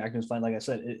think the acting is fine. Like I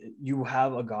said, you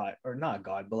have a god, or not a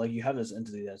god, but like you have this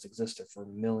entity that's existed for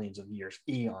millions of years,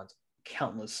 eons,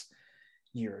 countless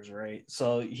years, right?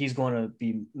 So he's going to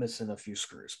be missing a few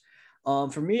screws.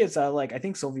 For me, it's that like I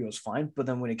think Sylvia was fine, but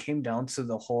then when it came down to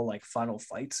the whole like final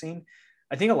fight scene,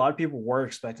 I think a lot of people were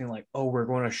expecting like, oh, we're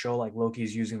going to show like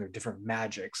Loki's using their different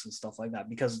magics and stuff like that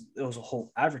because it was a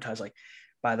whole advertised like,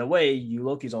 by the way, you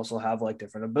Lokis also have like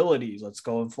different abilities. Let's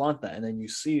go and flaunt that, and then you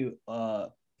see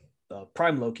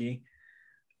Prime Loki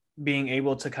being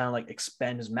able to kind of like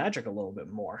expand his magic a little bit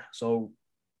more. So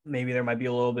maybe there might be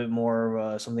a little bit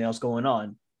more something else going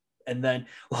on. And then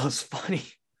what was funny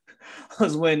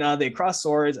was when they cross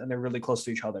swords and they're really close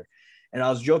to each other. And I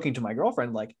was joking to my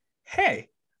girlfriend, like, hey,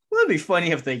 wouldn't it be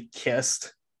funny if they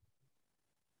kissed?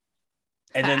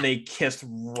 And then they kissed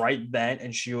right then.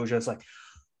 And she was just like,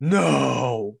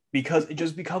 no, because it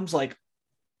just becomes like,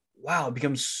 wow, it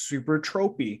becomes super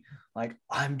tropey. Like,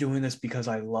 I'm doing this because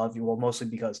I love you. Well, mostly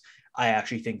because I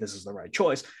actually think this is the right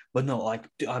choice. But no, like,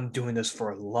 I'm doing this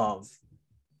for love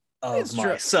of It's true.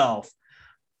 myself.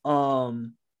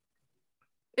 Um,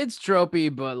 It's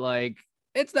tropey, but like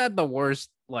it's not the worst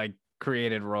like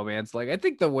created romance. Like I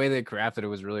think the way they crafted it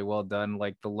was really well done.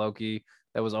 Like the Loki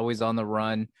that was always on the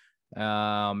run.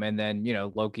 And then you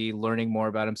know Loki learning more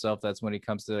about himself. That's when he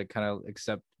comes to kind of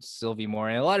accept Sylvie more.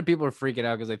 And a lot of people are freaking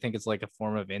out because they think it's like a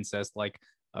form of incest, like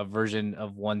a version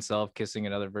of oneself kissing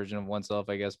another version of oneself,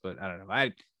 I guess. But I don't know.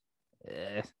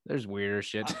 There's weirder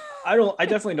shit. I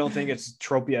definitely don't think it's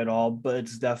tropey at all, but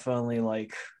it's definitely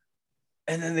like,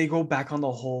 and then they go back on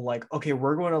the whole, like, okay,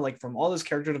 we're going to like, from all this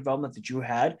character development that you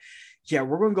had, yeah,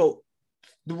 we're going to go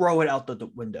throw it out the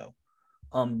window.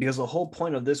 Because the whole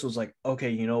point of this was like, okay,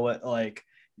 you know what, like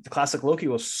the classic Loki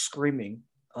was screaming,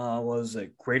 was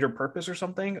it greater purpose or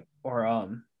something, or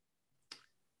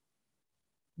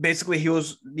basically he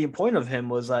was, the point of him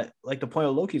was that like the point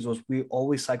of Loki's was we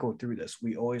always cycle through this,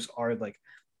 we always are like,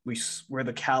 we're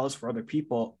the callous for other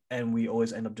people, and we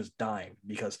always end up just dying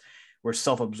because we're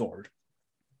self-absorbed.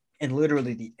 And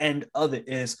literally the end of it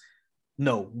is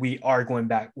no, we are going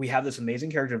back. We have this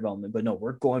amazing character development, but no,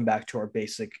 we're going back to our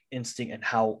basic instinct and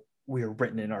how we were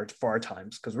written in our for our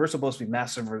times, because we're supposed to be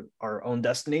masters of our own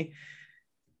destiny.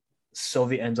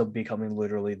 Sylvie ends up becoming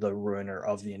literally the ruiner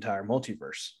of the entire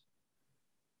multiverse.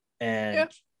 Yeah. And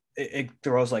it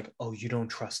throws like, oh, you don't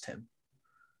trust him.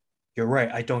 You're right.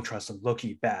 I don't trust him.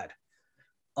 Loki, bad.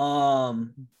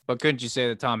 Um, But couldn't you say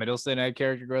that Tom Hiddleston had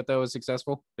character growth that was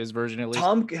successful? His version, at least.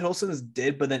 Tom Hiddleston's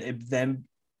did, but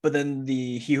then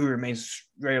the He Who Remains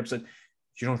straight up said,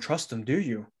 "You don't trust him, do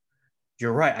you?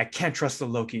 You're right. I can't trust the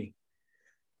Loki."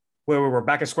 Wait, we're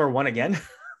back at square one again.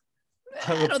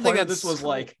 I The don't think point of that's. this was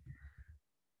like,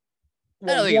 I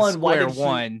well, don't think it's one, why square did he?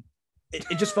 one.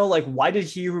 It just felt like, why did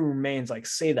He Who Remains like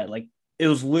say that? Like it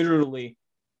was literally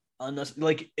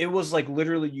like it was like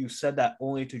literally you said that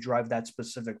only to drive that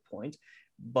specific point,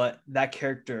 but that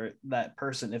character, that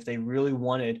person, if they really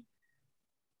wanted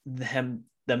them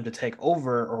to take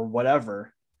over or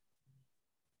whatever,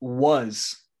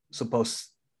 was supposed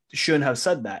shouldn't have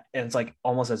said that. And it's like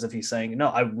almost as if he's saying, no,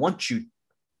 I want you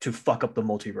to fuck up the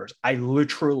multiverse. I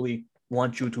literally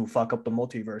want you to fuck up the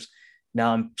multiverse.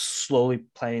 Now I'm slowly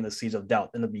planting the seeds of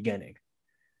doubt in the beginning.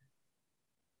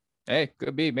 Hey,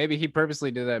 could be. Maybe he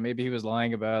purposely did that. Maybe he was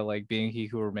lying about like being he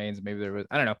who remains. Maybe there was.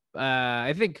 I don't know.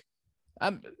 I think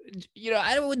I'm.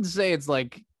 I wouldn't say it's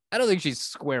like. I don't think she's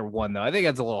square one though. I think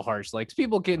that's a little harsh. Like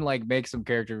people can like make some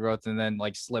character growth and then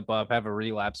like slip up, have a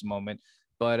relapse moment.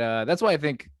 But that's why I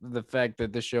think the fact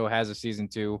that this show has a season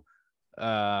two,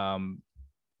 um,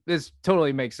 this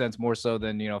totally makes sense more so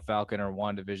than Falcon or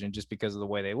WandaVision, just because of the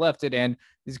way they left it, and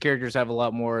these characters have a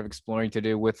lot more of exploring to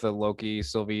do with the Loki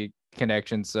Sylvie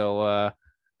connection. So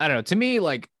I don't know. To me,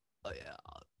 like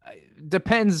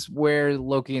depends where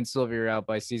Loki and Sylvie are out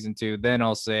by season two. Then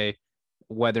I'll say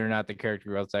whether or not the character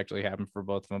growth's actually happened for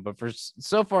both of them. But for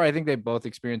so far, I think they both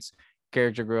experienced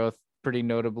character growth pretty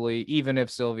notably, even if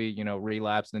Sylvie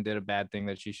relapsed and did a bad thing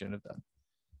that she shouldn't have done.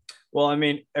 Well, I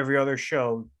mean, every other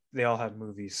show, they all had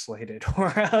movies slated,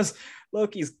 whereas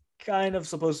Loki's kind of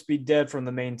supposed to be dead from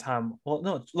the main time. Well,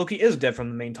 no, Loki is dead from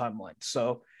the main timeline.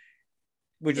 So,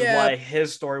 which is Yeah, why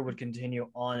his story would continue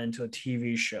on into a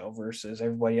TV show versus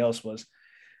everybody else was,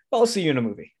 well, I'll see you in a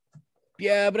movie.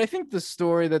 yeah, but I think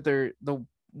the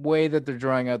way that they're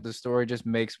drawing out the story just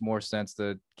makes more sense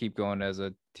to keep going as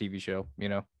a TV show.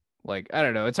 Like I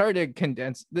don't know, it's hard to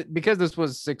condense because this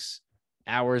was 6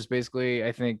 hours basically.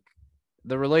 I think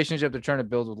the relationship they're trying to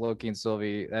build with Loki and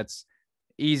Sylvie, that's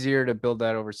easier to build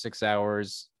that over 6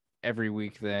 hours every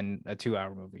week than a 2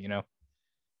 hour movie.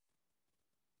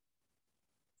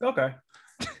 Okay.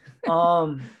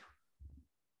 Um,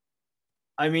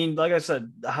 I mean, like I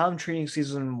said, how I'm treating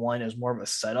season one is more of a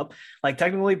setup. Like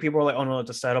technically, people are like, "Oh no, it's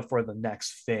a setup for the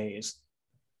next phase."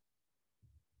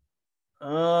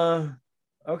 Uh,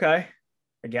 okay,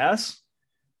 I guess.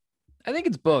 I think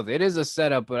it's both. It is a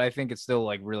setup, but I think it's still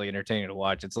like really entertaining to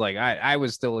watch. It's like I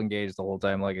was still engaged the whole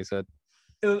time, like I said.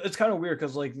 It's kind of weird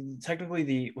because like technically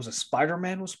the was a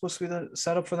Spider-Man was supposed to be the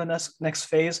setup for the next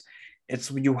phase.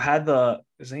 It's you had the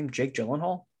his name Jake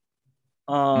Gyllenhaal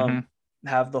Mm-hmm. um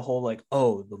have the whole like,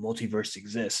 oh, the multiverse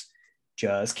exists.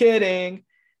 Just kidding.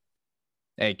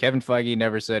 Hey, Kevin Feige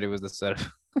never said it was the setup.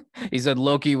 He said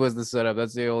Loki was the setup.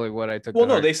 That's the only one I took Well, to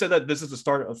no, heart. they said that this is the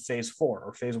start of phase four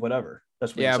or phase whatever.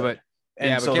 That's what he Yeah, said. but And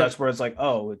yeah, but so Kevin, that's where it's like,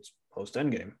 oh, it's post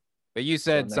Endgame. but you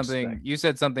So said next something. thing. You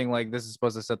said something like this is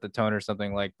supposed to set the tone or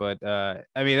something like. But I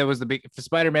mean, that was the big.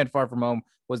 Spider-Man: Far From Home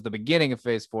was the beginning of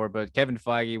Phase 4, but Kevin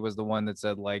Feige was the one that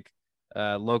said like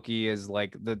Loki is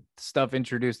like the stuff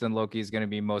introduced in Loki is going to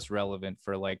be most relevant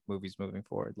for like movies moving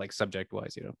forward, like subject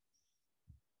wise.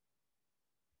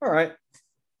 All right.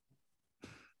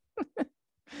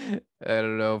 I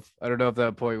don't know if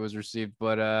that point was received,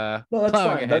 but No, that's plowing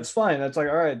fine. ahead. That's fine. That's like,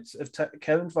 all right. If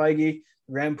Kevin Feige,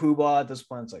 Grand Poobah at this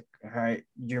point, it's like, all right,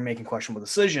 you're making questionable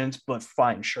decisions, but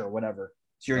fine, sure, whatever.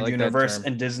 It's your I like that universe, term.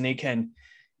 and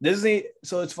Disney.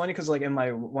 So it's funny because like in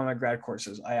my one of my grad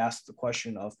courses, I asked the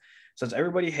question of, since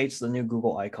everybody hates the new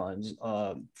Google icons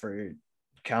for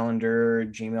calendar,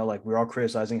 Gmail, like we're all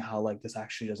criticizing how like this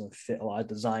actually doesn't fit a lot of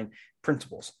design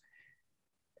principles.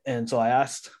 And so I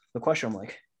asked the question, I'm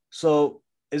like, so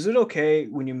is it okay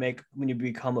when you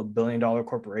become $1 billion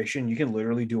corporation, you can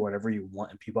literally do whatever you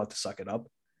want and people have to suck it up?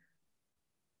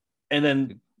 And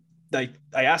then I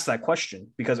asked that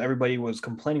question because everybody was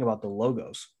complaining about the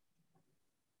logos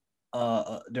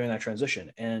during that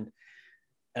transition. And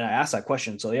I asked that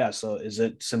question. So yeah, so is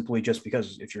it simply just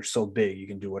because if you're so big, you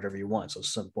can do whatever you want? So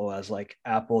simple as like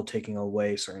Apple taking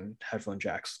away certain headphone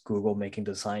jacks, Google making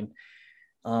design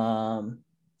um,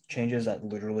 changes that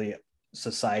literally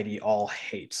society all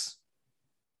hates.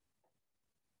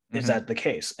 Is Mhm. that the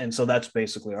case? And so that's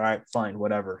basically all right, fine,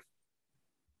 whatever.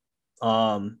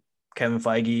 Um, Kevin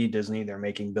Feige, Disney, they're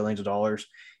making billions of dollars.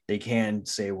 They can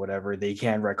say whatever, they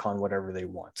can retcon whatever they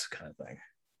want, kind of thing.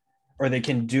 Or they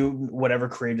can do whatever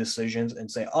creative decisions and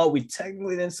say, oh, we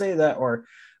technically didn't say that, or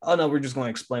oh no, we're just going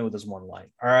to explain with this one line.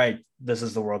 All right, this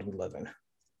is the world we live in.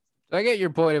 I get your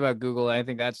point about Google. I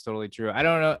think that's totally true. I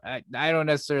don't know. I don't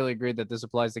necessarily agree that this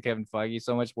applies to Kevin Feige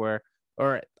so much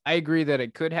or I agree that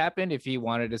it could happen if he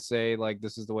wanted to say like,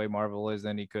 this is the way Marvel is,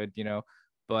 then he could,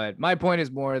 but my point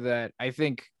is more that I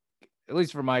think, at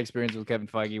least from my experience with Kevin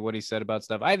Feige, what he said about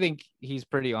stuff, I think he's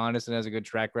pretty honest and has a good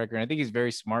track record. I think he's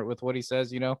very smart with what he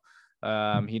says, he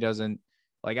doesn't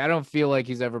like, I don't feel like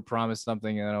he's ever promised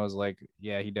something. And I was like,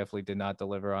 yeah, he definitely did not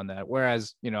deliver on that.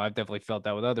 Whereas, I've definitely felt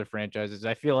that with other franchises.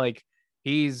 I feel like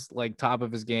he's like top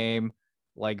of his game,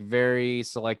 like very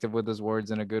selective with his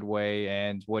words in a good way.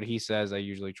 And what he says, I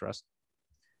usually trust.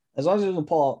 As long as he doesn't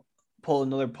pull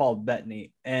another Paul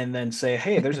Bettany and then say,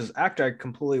 hey, there's this actor I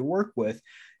completely work with,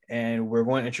 and we're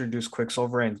going to introduce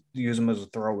Quicksilver and use him as a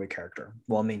throwaway character.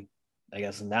 Well, I mean, I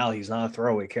guess now he's not a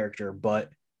throwaway character, but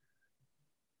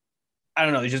I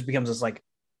don't know. It just becomes this like,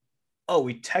 oh,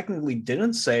 we technically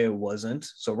didn't say it wasn't,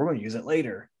 so we're going to use it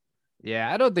later.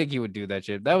 Yeah, I don't think he would do that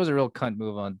shit. That was a real cunt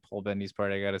move on Paul Bettany's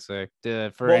part, I gotta say.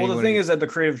 For Well, the thing anyone, is that the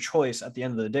creative choice at the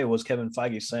end of the day was Kevin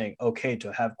Feige saying, okay,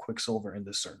 to have Quicksilver in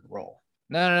this certain role.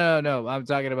 no. I'm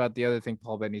talking about the other thing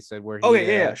Paul Bettany said, where he,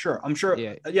 Okay, yeah, sure. I'm sure.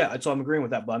 yeah, Yeah, so I'm agreeing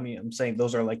with that. But I mean, I'm saying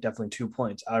those are like definitely 2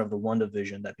 points out of the one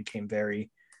division that became very.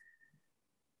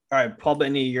 All right, Paul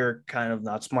Bettany, you're kind of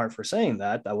not smart for saying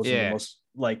that. That wasn't the yeah, most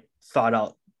like thought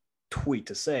out tweet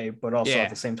to say. But also at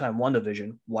the yeah. same time, one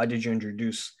division. Why did you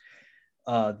introduce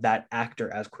that actor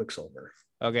as Quicksilver?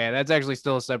 Okay, that's actually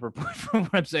still a separate point from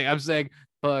what I'm saying. I'm saying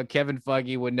Kevin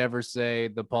Feige would never say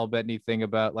the Paul Bettany thing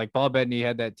about like Paul Bettany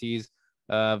had that tease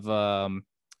of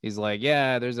he's like,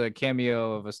 yeah, there's a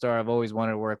cameo of a star I've always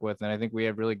wanted to work with, and I think we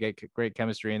have really great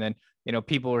chemistry. And then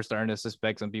people were starting to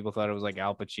suspect. Some people thought it was like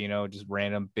Al Pacino, just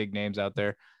random big names out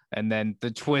there. And then the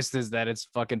twist is that it's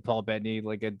fucking Paul Bettany,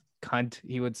 like a cunt.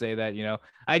 He would say that.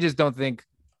 I just don't think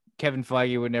Kevin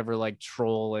Feige would never like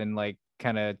troll and like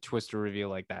kind of twist a reveal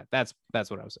like that. That's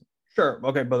what I was saying. Sure.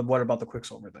 Okay, but what about the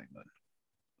Quicksilver thing then?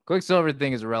 Quicksilver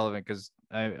thing is irrelevant because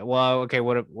okay,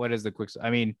 what is the Quicksilver?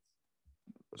 I mean,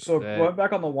 So uh, going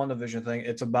back on the one division thing,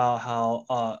 it's about how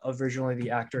originally the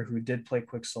actor who did play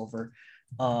Quicksilver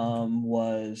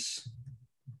was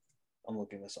I'm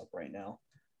looking this up right now.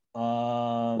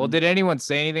 well, Um, did anyone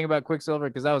say anything about Quicksilver?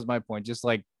 Because that was my point. Just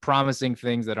like promising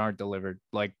things that aren't delivered.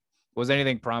 Like, was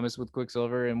anything promised with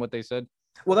Quicksilver and what they said?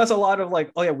 well, that's a lot of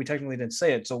like, oh yeah, we technically didn't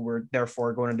say it, so we're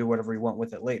therefore going to do whatever we want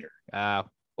with it later. Well,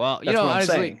 That's what I'm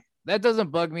honestly, saying. that doesn't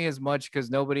bug me as much because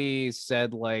nobody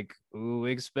said like, "Ooh,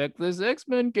 expect this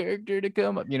X-Men character to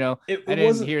come up." It I didn't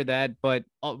wasn't hear that, but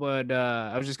I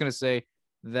was just gonna say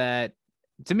that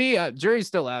to me, jury's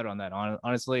still out on that.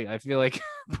 Honestly, I feel like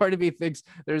part of me thinks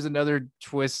there's another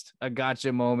twist, a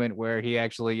gotcha moment where he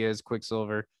actually is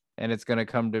Quicksilver, and it's gonna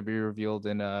come to be revealed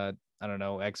in I don't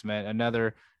know, X-Men,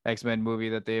 another X-Men movie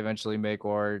that they eventually make,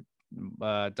 or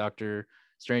Doctor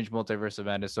Strange Multiverse of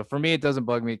Madness. So for me, it doesn't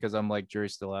bug me because I'm like,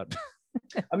 jury's still out.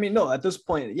 I mean, no, at this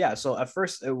point, yeah. So at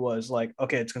first it was like,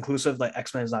 okay, it's conclusive, like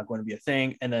X-Men is not going to be a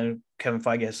thing. And then Kevin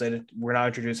Feige has said we're not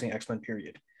introducing X-Men,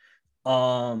 period.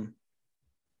 Um,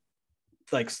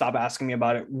 like stop asking me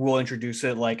about it. We'll introduce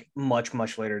it like much,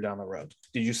 much later down the road.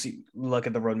 Did you see look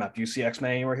at the roadmap? Do you see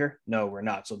X-Men anywhere here? No, we're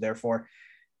not. So therefore,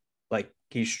 like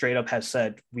he straight up has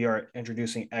said we are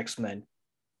introducing X-Men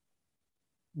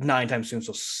 9 times soon.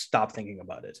 So stop thinking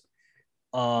about it.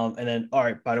 And then, all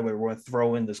right, by the way, we're going to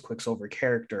throw in this Quicksilver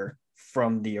character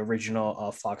from the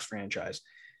original Fox franchise.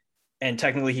 And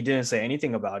technically, he didn't say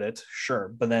anything about it,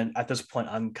 sure. But then at this point,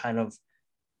 I'm kind of,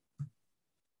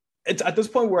 it's at this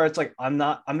point where it's like, I'm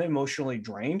emotionally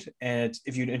drained. And it's,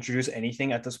 if you'd introduce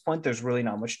anything at this point, there's really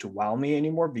not much to wow me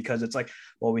anymore because it's like,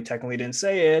 well, we technically didn't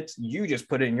say it. You just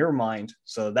put it in your mind.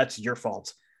 So that's your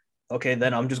fault. Okay,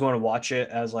 then I'm just going to watch it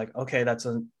as like, okay,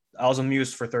 I was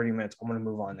amused for 30 minutes. I'm going to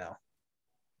move on now.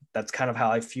 That's kind of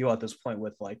how I feel at this point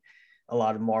with like a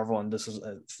lot of Marvel, and this is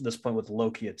this point with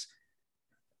Loki. It's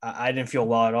I didn't feel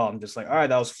well at all. I'm just like, all right,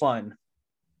 that was fun.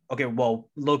 Okay, well,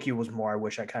 Loki was more. I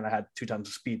wish I kind of had 2 times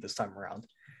the speed this time around.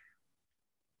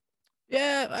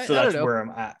 Yeah, So I don't that's know. where I'm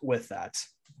at with that.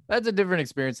 That's a different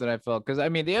experience than I felt because I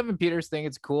mean the Evan Peters thing,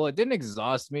 it's cool. It didn't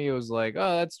exhaust me. It was like,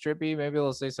 oh, that's trippy. Maybe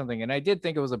they'll say something. And I did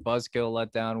think it was a buzzkill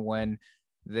letdown when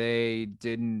they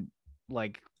didn't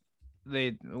like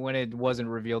they when it wasn't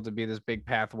revealed to be this big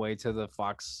pathway to the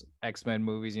Fox X-Men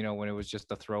movies, when it was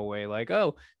just a throwaway, like,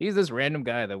 oh, he's this random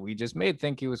guy that we just made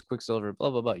think he was Quicksilver, blah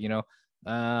blah blah.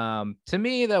 To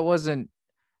me that wasn't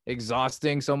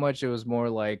exhausting so much. It was more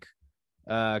like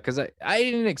because I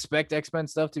didn't expect X-Men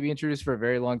stuff to be introduced for a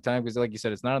very long time because, like you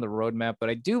said, it's not on the roadmap. But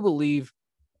I do believe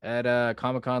at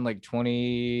Comic-Con like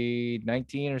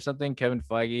 2019 or something, Kevin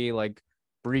Feige like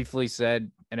briefly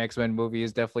said an X-Men movie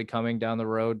is definitely coming down the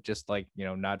road, just like,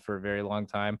 not for a very long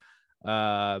time.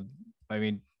 I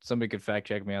mean, somebody could fact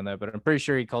check me on that, but I'm pretty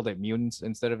sure he called it Mutants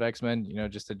instead of X-Men,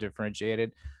 just to differentiate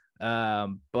it.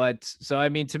 But so I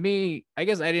mean, to me, I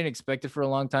guess I didn't expect it for a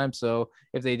long time. So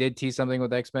if they did tease something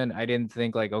with X-Men, I didn't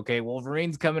think like, okay,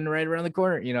 Wolverine's coming right around the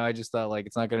corner. I just thought like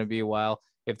it's not going to be a while.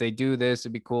 If they do this,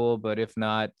 it'd be cool. But if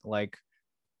not, like,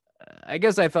 I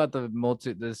guess I thought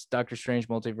this Doctor Strange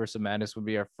Multiverse of Madness would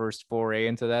be our first foray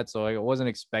into that. So I wasn't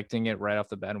expecting it right off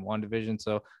the bat in WandaVision.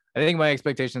 So I think my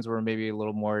expectations were maybe a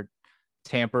little more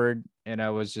tampered, and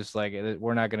I was just like,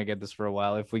 we're not gonna get this for a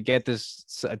while. If we get this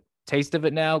a taste of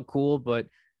it now, cool, but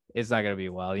it's not gonna be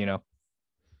a while.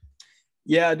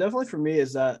 Yeah, definitely for me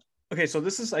is that okay. So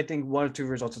this is, I think, one of two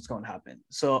results that's going to happen.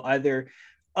 So either,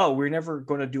 oh, we're never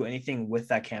going to do anything with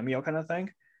that cameo kind of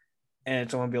thing, and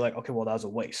someone be like, okay, well, that was a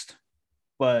waste.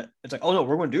 But it's like, oh no,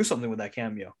 we're going to do something with that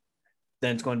cameo.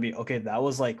 Then it's going to be okay. That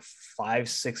was like 5,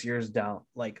 6 years down,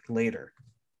 like later.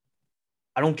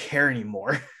 I don't care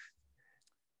anymore,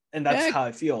 and that's Yeah, how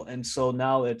I feel. And so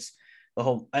now it's the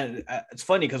whole. And it's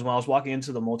funny because when I was walking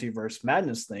into the multiverse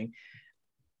madness thing,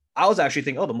 I was actually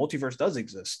thinking, oh, the multiverse does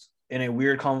exist in a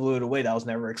weird, convoluted way that was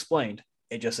never explained.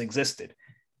 It just existed,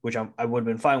 which I would have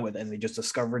been fine with. And they just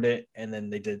discovered it, and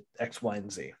then they did X, Y,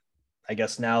 and Z. I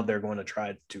guess now they're going to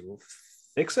try to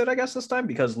fix it, I guess, this time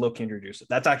because Loki introduced it.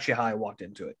 That's actually how I walked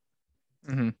into it.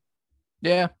 mm-hmm.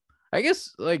 Yeah. I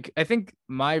guess like I think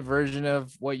my version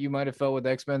of what you might have felt with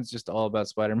X-Men is just all about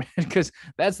Spider-Man because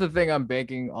that's the thing I'm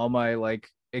banking all my like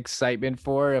excitement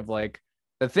for of like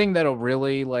the thing that'll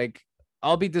really like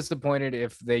I'll be disappointed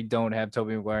if they don't have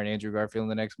Tobey Maguire and Andrew Garfield in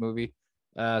the next movie.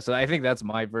 So I think that's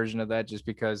my version of that just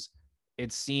because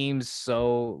it seems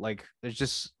so like there's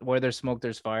just where there's smoke,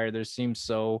 there's fire. There seems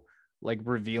so like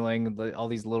revealing all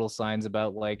these little signs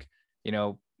about like, you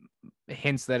know,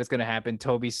 hints that it's going to happen.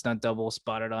 Toby's stunt double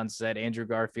spotted on set. Andrew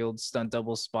Garfield's stunt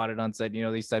double spotted on set.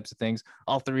 These types of things.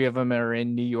 All three of them are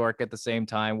in New York at the same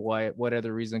time. Why? What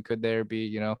other reason could there be?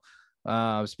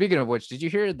 Speaking of which, did you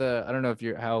hear the? I don't know if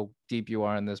you're how deep you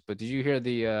are in this, but did you hear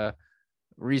the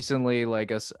recently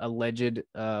like a alleged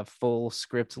full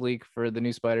script leak for the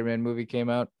new Spider-Man movie came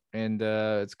out, and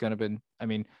it's gonna been. I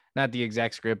mean, not the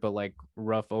exact script, but like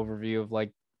rough overview of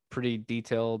like pretty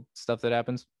detailed stuff that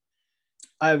happens.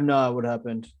 I have no idea what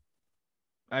happened.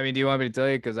 I mean, do you want me to tell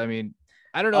you? Because I mean,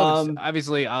 I don't know if it's Um,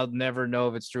 obviously I'll never know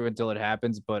if it's true until it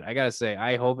happens, but I gotta say,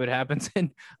 I hope it happens.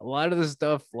 And a lot of the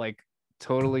stuff like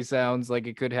totally sounds like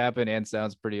it could happen and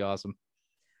sounds pretty awesome.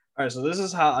 all right, so this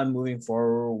is how I'm moving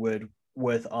forward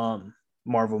with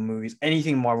Marvel movies,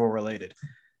 anything Marvel related.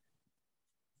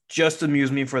 Just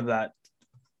amuse me for that.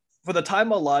 For the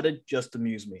time allotted, just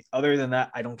amuse me. Other than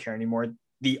that, I don't care anymore.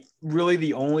 The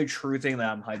only true thing that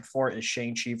I'm hyped for is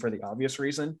Shang-Chi for the obvious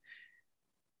reason.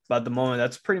 But at the moment,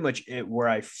 that's pretty much it where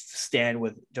I stand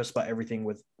with just about everything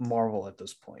with Marvel at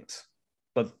this point.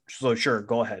 But so sure,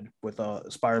 go ahead with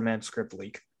a Spider-Man script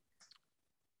leak.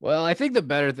 Well, I think the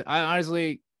better, I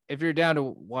honestly, if you're down to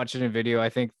watch it in video, I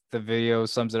think the video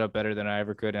sums it up better than I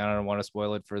ever could. And I don't want to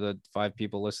spoil it for the 5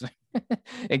 people listening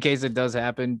in case it does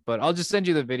happen. But I'll just send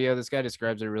you the video. This guy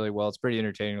describes it really well. It's pretty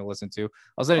entertaining to listen to.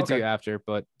 I'll send it to Okay. you after,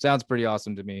 but sounds pretty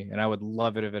awesome to me. And I would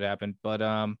love it if it happened. But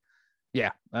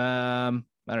yeah.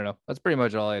 I don't know. That's pretty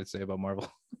much all I had to say about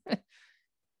Marvel.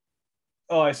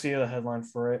 Oh, I see the headline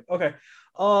for it. Okay.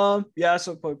 Yeah,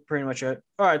 so pretty much it.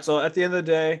 All right. So at the end of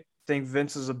the day, I think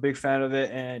Vince is a big fan of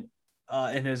it, and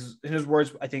in his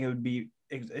words, I think it would be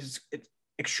it's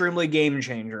extremely game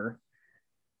changer.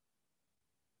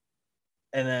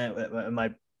 And then am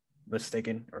I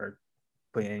mistaken or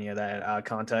putting any of that out of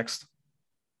context?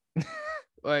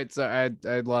 Wait, so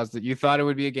I lost it. You thought it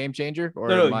would be a game changer, No, or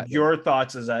no. my? Your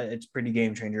thoughts is that it's pretty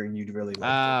game changer, and you'd really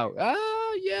like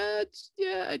it.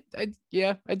 Yeah,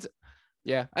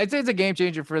 yeah, I'd say it's a game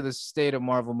changer for the state of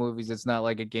Marvel movies. It's not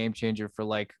like a game changer for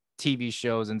like TV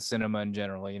shows and cinema in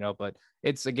general, but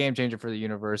it's a game changer for the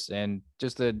universe and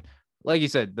just like you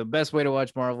said, the best way to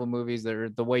watch Marvel movies,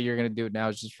 the way you're gonna do it now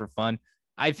is just for fun.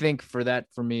 I think for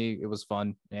me, it was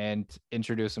fun and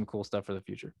introduce some cool stuff for the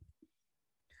future.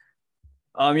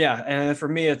 Yeah, and for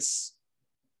me, it's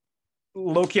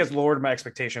Loki has lowered my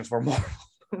expectations for Marvel.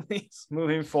 movies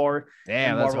moving forward in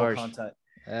Damn, that's Marvel harsh. content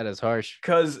That is harsh.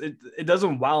 because it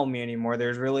doesn't wow me anymore.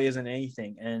 There really isn't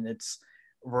anything, and it's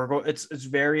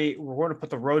very we're going to put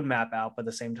the roadmap out, but at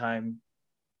the same time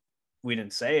we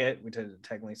didn't say it. We didn't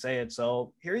technically say it.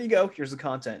 So here you go. Here's the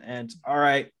content, and all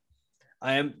right,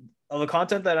 I am of the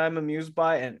content that I'm amused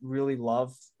by and really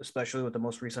love, especially with the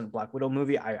most recent Black Widow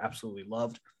movie. I absolutely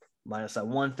loved, minus that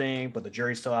one thing, but the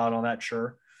jury's still out on that.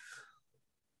 Sure.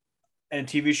 And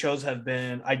TV shows have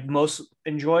been I most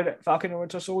enjoyed Falcon and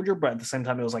Winter Soldier, but at the same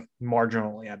time it was like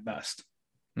marginally at best.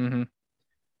 Mm-hmm.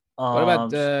 What Um,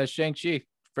 about Shang-Chi,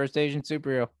 first Asian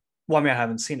superhero? well, I mean I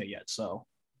haven't seen it yet, so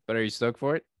But are you stoked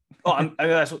for it? I mean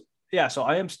that's yeah, so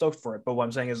I am stoked for it. But what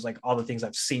I'm saying is like all the things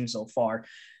I've seen so far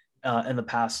in the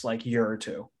past like year or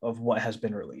two of what has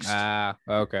been released. Ah,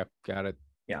 okay, got it.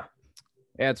 Yeah.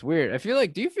 Yeah, it's weird. I feel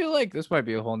like, do you feel like this might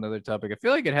be a whole nother topic? I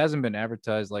feel like it hasn't been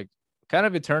advertised like kind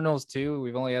of Eternals too.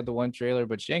 We've only had the one trailer,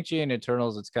 but Shang-Chi and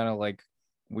Eternals, it's kind of like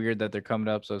weird that they're coming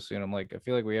up so soon. I'm like, I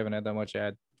feel like we haven't had that much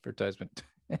advertisement.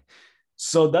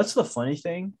 So that's the funny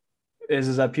thing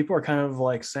is that people are kind of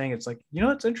like saying it's like,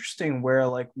 it's interesting where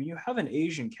like when you have an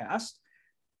Asian cast,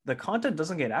 the content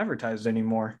doesn't get advertised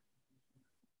anymore.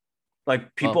 Like Well,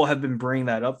 people have been bringing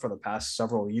that up for the past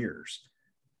several years.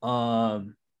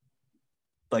 Um,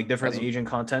 like different as Asian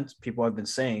content, people have been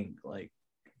saying like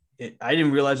I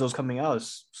didn't realize it was coming out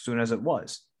as soon as it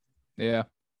was. yeah,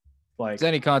 it's Like,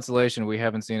 any consolation, we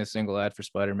haven't seen a single ad for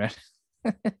Spider-Man,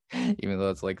 even though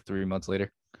it's like 3 months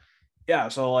later. yeah,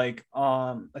 so like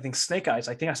I think Snake Eyes,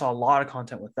 I think I saw a lot of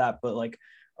content with that, but like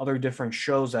other different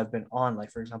shows that have been on,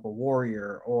 like for example,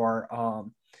 Warrior or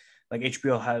like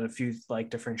HBO had a few like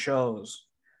different shows.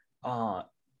 Uh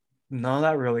None of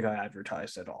that really got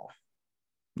advertised at all.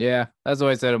 Yeah, that's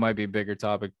why I said it might be a bigger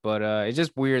topic, but it's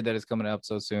just weird that it's coming up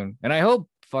so soon. And I hope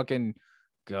fucking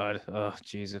God, oh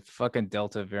Jesus, fucking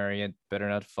Delta variant better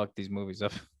not fuck these movies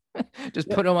up. Just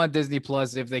Yeah, put them on Disney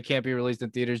Plus if they can't be released in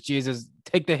theaters. Jesus,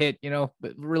 take the hit,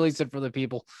 but release it for the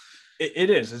people. it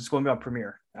is. It's going to be on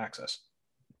Premiere Access.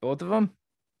 Both of them.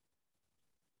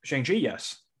 Shang-Chi,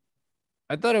 yes.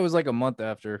 I thought it was like a month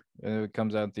after it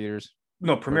comes out in theaters,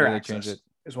 No, or Premiere did they change Access it?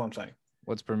 is what I'm saying.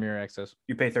 What's Premiere Access?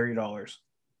 You pay $30.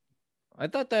 I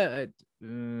thought that.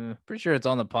 Pretty sure it's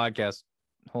on the podcast.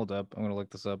 Hold up, I'm gonna look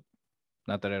this up.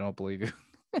 Not that I don't believe you,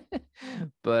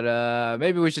 but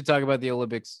maybe we should talk about the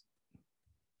Olympics.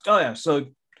 Oh yeah. So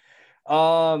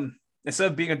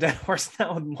instead of being a dead horse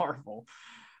now with Marvel,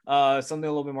 something a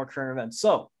little bit more current events.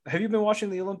 So have you been watching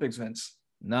the Olympics, Vince?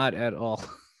 Not at all.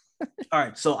 All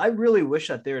right. So I really wish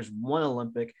that there's one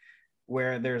Olympic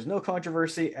where there's no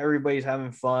controversy, everybody's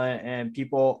having fun, and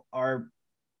people are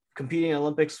competing in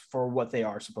Olympics for what they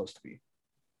are supposed to be.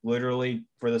 Literally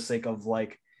for the sake of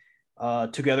like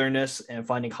togetherness and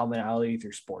finding commonality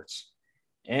through sports.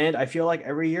 And I feel like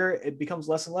every year it becomes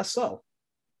less and less so.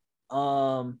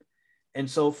 Um, and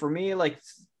so for me, like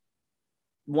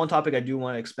one topic I do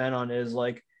want to expand on is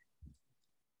like,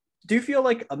 do you feel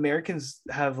like Americans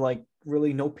have like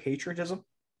really no patriotism,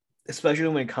 especially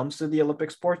when it comes to the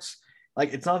Olympic sports?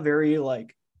 Like, it's not very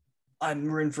like I'm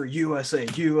rooting for USA,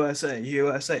 USA,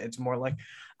 USA. It's more like,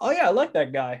 oh yeah, I like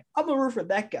that guy. I'm gonna root for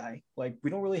that guy. Like, we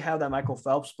don't really have that Michael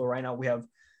Phelps, but right now we have,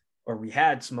 or we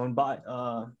had Simone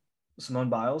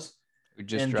Biles We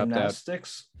just in dropped out.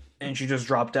 gymnastics, and she just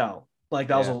dropped out. Like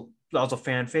Yeah. that was a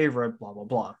fan favorite. Blah blah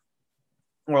blah.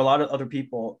 Or a lot of other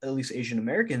people, at least Asian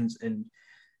Americans in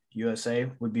USA,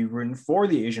 would be rooting for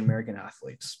the Asian American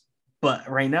athletes. But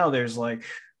right now, there's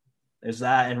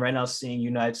that, and right now seeing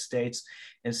United States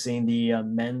and seeing the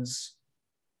men's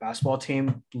basketball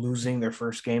team losing their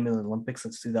first game in the Olympics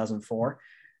since 2004,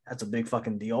 that's a big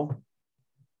fucking deal.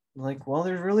 Like, well,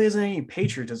 there really isn't any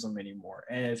patriotism anymore,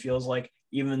 and it feels like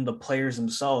even the players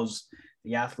themselves,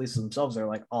 the athletes themselves, are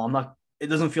like, oh, I'm not. It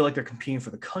doesn't feel like they're competing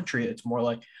for the country. It's more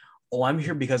like, oh, I'm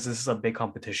here because this is a big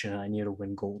competition and I need to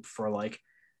win gold for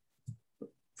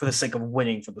the sake of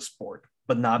winning for the sport,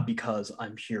 but not because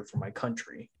I'm here for my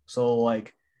country. So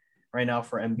like right now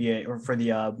for NBA or for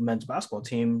the men's basketball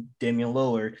team, Damian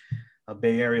Lillard, a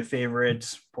Bay Area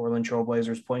favorite, Portland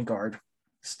Trailblazers point guard,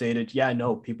 stated, yeah,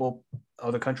 no, people,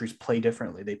 other countries play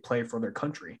differently. They play for their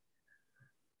country.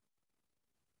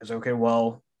 It's okay,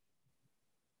 well,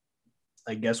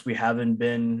 I guess we haven't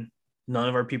been, none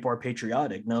of our people are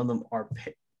patriotic. None of them are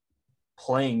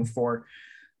playing for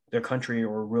their country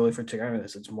or really for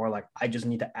togetherness. It's more like I just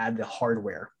need to add the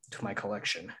hardware to my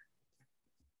collection.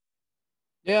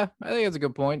 Yeah, I think that's a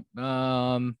good point.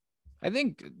 I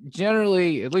think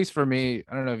generally, at least for me,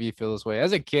 I don't know if you feel this way.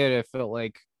 As a kid, I felt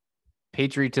like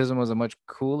patriotism was a much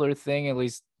cooler thing, at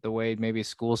least the way maybe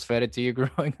schools fed it to you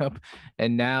growing up,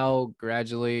 and now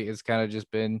gradually it's kind of just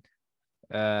been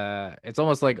it's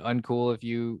almost like uncool if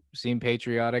you seem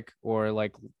patriotic or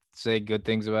like say good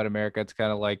things about America. It's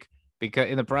kind of like because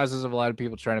in the process of a lot of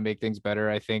people trying to make things better,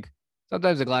 I think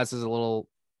sometimes the glass is a little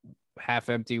half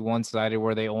empty, one sided,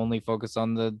 where they only focus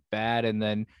on the bad, and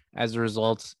then as a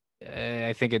result,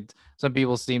 I think it some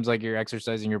people seems like you're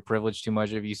exercising your privilege too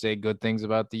much if you say good things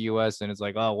about the U.S. and it's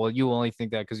like, oh well, you only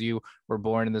think that because you were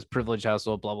born in this privileged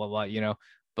household, blah blah blah, you know.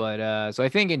 But so I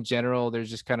think in general, there's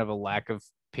just kind of a lack of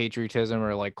patriotism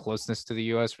or like closeness to the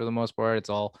U.S. for the most part. It's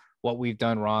all what we've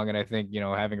done wrong, and I think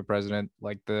having a president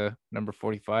like the number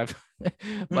 45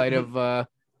 might have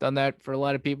done that for a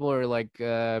lot of people, or like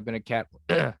been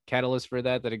a catalyst for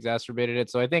that exacerbated it.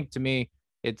 So I think to me,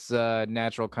 it's a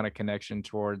natural kind of connection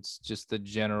towards just the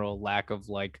general lack of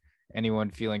like anyone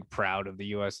feeling proud of the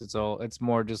US. It's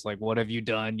more just like, what have you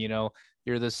done?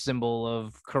 You're the symbol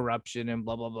of corruption and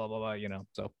blah blah blah blah blah.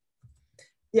 So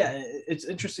Yeah, it's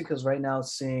interesting because right now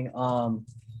seeing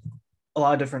a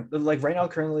lot of different, like right now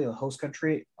currently the host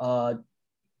country,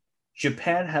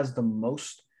 Japan has the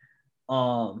most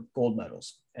gold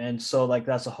medals. And so like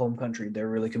that's a home country. They're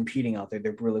really competing out there.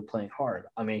 They're really playing hard.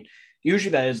 I mean,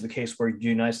 usually that is the case where the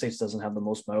United States doesn't have the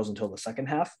most medals until the second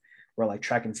half, where like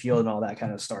track and field and all that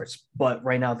kind of starts. But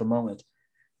right now at the moment,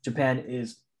 Japan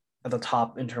is at the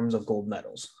top in terms of gold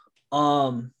medals.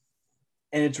 And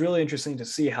it's really interesting to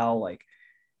see how like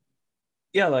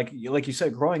yeah, like you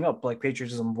said, growing up, like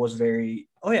patriotism was very,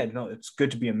 oh yeah, no, it's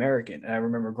good to be American. And I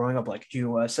remember growing up like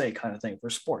USA kind of thing for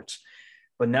sports.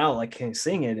 But now, like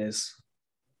seeing it is,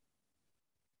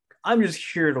 I'm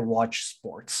just here to watch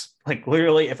sports. Like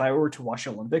literally, if I were to watch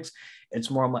the Olympics, it's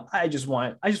more I'm like I just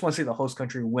want to see the host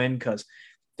country win because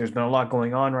there's been a lot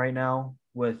going on right now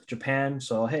with Japan.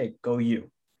 So hey, go you.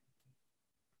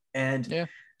 And yeah.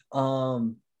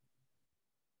 um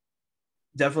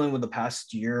definitely with the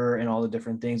past year and all the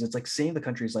different things, it's like seeing the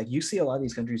countries, like you see a lot of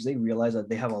these countries, they realize that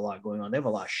they have a lot going on. They have a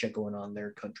lot of shit going on in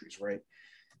their countries, right?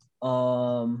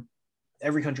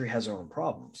 Every country has their own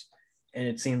problems. And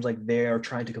it seems like they are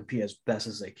trying to compete as best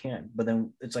as they can. But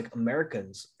then it's like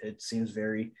Americans, it seems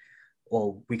very,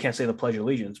 well, we can't say the Pledge of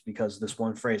Allegiance because this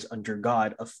one phrase, under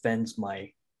God, offends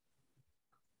my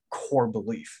core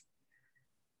belief.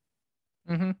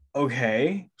 Mm-hmm.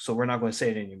 Okay, so we're not going to say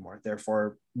it anymore.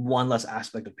 Therefore, one less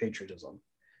aspect of patriotism.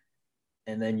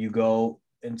 And then you go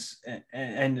and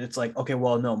it's like, okay,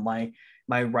 well, no, my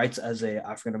rights as a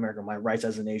African American, my rights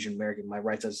as an Asian American, my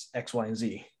rights as X, Y, and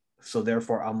Z. So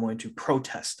therefore, I'm going to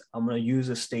protest. I'm going to use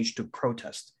this stage to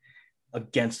protest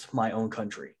against my own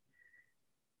country.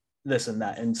 This and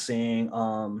that, and seeing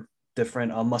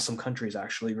different Muslim countries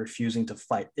actually refusing to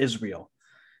fight Israel.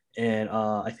 And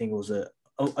I think it was a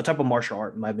type of martial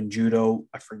art. It might have been judo.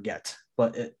 I forget,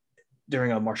 but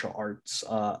during a martial arts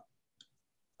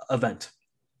event.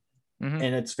 Mm-hmm.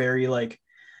 And it's very like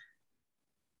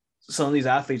some of these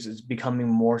athletes is becoming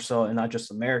more so, and not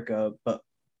just America, but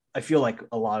I feel like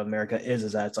a lot of America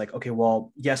is that it's like, okay,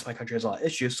 well, yes, my country has a lot of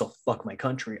issues, so fuck my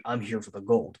country. I'm here for the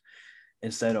gold.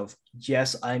 Instead of,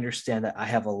 yes, I understand that I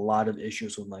have a lot of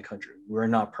issues with my country. We're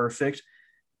not perfect,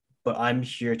 but I'm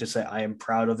here to say I am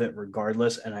proud of it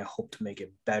regardless, and I hope to make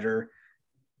it better.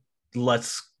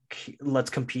 Let's let's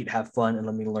compete, have fun, and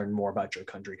let me learn more about your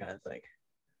country, kind of thing.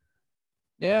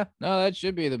 Yeah, no, that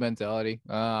should be the mentality.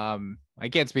 I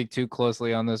can't speak too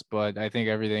closely on this, but I think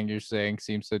everything you're saying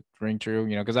seems to ring true,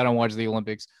 because I don't watch the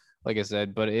Olympics, like I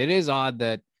said, but it is odd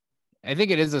that I think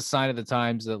it is a sign of the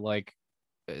times that like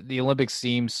the Olympics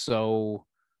seems so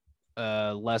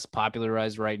less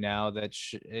popularized right now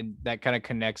and that kind of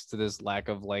connects to this lack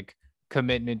of like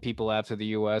commitment people have to the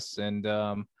US. And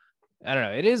I don't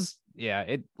know, it is, yeah,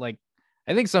 it like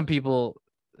I think some people,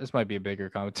 this might be a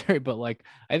bigger commentary, but like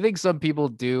I think some people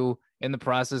do in the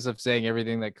process of saying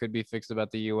everything that could be fixed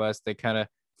about the US, they kind of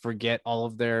forget all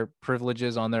of their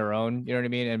privileges on their own, you know what I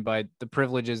mean? And by the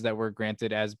privileges that were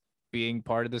granted as being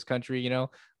part of this country,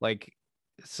 like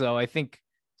so I think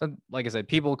like I said,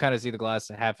 people kind of see the glass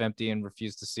half empty and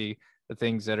refuse to see the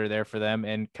things that are there for them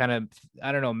and kind of,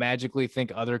 I don't know, magically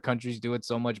think other countries do it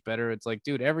so much better. It's like,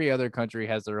 dude, every other country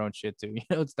has their own shit too.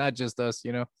 It's not just us.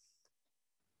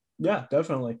 Yeah,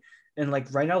 definitely. And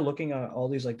like right now, looking at all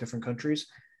these like different countries,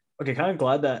 okay, kind of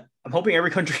glad that I'm hoping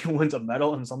every country wins a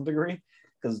medal in some degree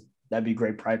because that'd be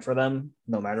great pride for them,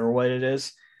 no matter what it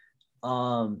is.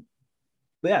 Um,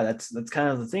 but yeah, that's kind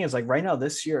of the thing. Is like right now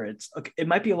this year, it's okay, it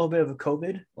might be a little bit of a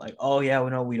COVID. Like, oh yeah,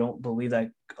 we don't believe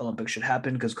that Olympics should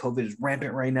happen because COVID is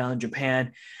rampant right now in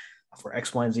Japan for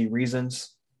X, Y, and Z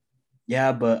reasons.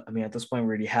 Yeah, but I mean, at this point, we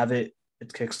already have it.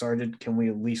 it's kickstarted. Can we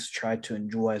at least try to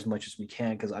enjoy as much as we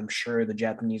can? Because I'm sure the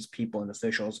Japanese people and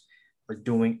officials are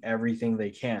doing everything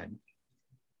they can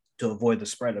to avoid the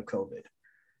spread of COVID.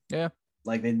 Yeah.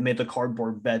 Like they made the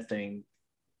cardboard bed thing,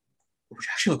 which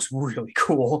actually looks really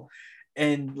cool.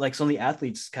 And like some of the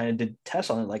athletes kind of did tests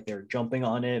on it, like they're jumping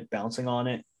on it, bouncing on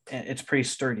it, and it's pretty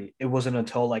sturdy. It wasn't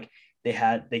until like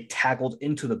they tackled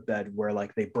into the bed where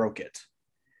like they broke it.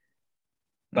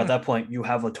 But at that point, you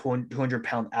have a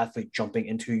 200-pound athlete jumping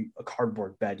into a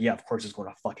cardboard bed. Yeah, of course it's going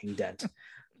to fucking dent.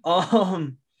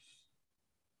 Um,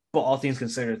 but all things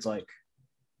considered, it's like,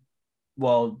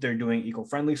 well, they're doing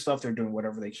eco-friendly stuff. They're doing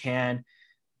whatever they can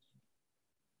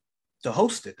to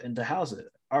host it and to house it.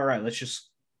 All right, let's just.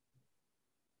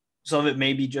 Some of it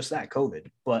may be just that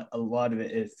COVID, but a lot of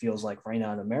it feels like right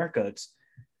now in America, it's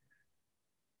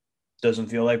doesn't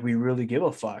feel like we really give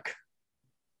a fuck.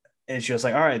 It's just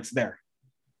like, all right, it's there.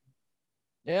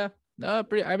 Yeah. No,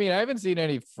 pretty. I mean, I haven't seen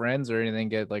any friends or anything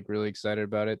get like really excited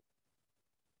about it.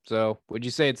 So, would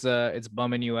you say it's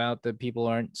bumming you out that people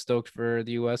aren't stoked for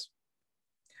the US?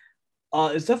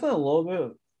 It's definitely a little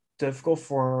bit difficult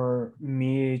for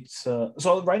me to.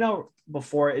 So right now,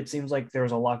 before it seems like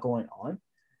there's a lot going on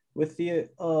with the.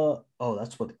 Oh,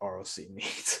 that's what the ROC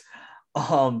means.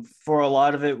 For a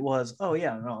lot of it was, oh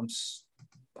yeah, no,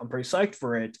 I'm pretty psyched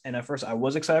for it. And at first, I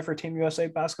was excited for Team USA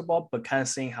basketball, but kind of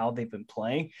seeing how they've been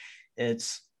playing,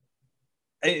 it's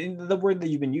the word that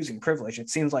you've been using, privilege. It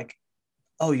seems like,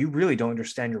 oh, you really don't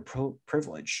understand your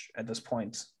privilege at this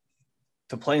point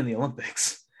to play in the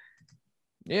Olympics.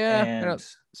 Yeah, And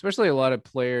especially a lot of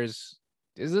players.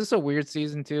 Is this a weird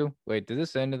season too? Wait, did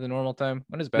this end at the normal time?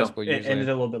 When does no, basketball it usually ended end?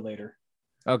 a little bit later.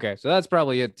 Okay, so that's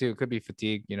probably it too. Could be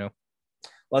fatigue, you know.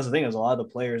 Well, that's the thing is a lot of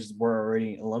the players were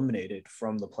already eliminated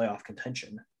from the playoff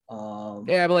contention.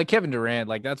 Yeah, but like Kevin Durant,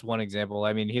 like that's one example.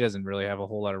 I mean, he doesn't really have a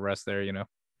whole lot of rest there, you know.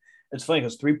 It's funny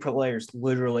because three players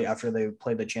literally after they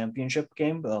played the championship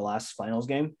game, the last finals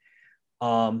game,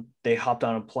 they hopped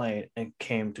on a plane and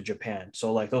came to Japan.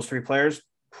 So like those three players,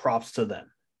 props to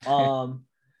them. Um,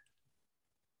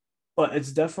 but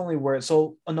it's definitely where.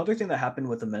 So another thing that happened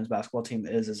with the men's basketball team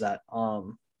is that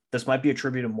this might be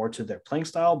attributed more to their playing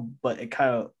style, but it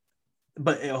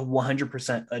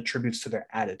 100% attributes to their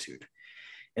attitude.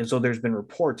 And so there's been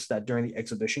reports that during the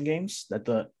exhibition games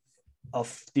that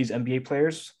of these NBA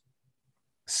players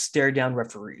stare down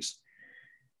referees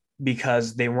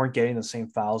because they weren't getting the same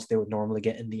fouls they would normally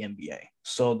get in the NBA.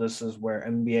 So this is where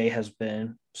NBA has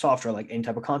been softer, like any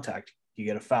type of contact, you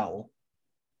get a foul,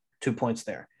 2 points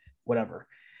there, whatever.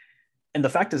 And the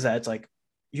fact is that it's like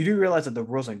you do realize that the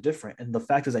rules are different, and the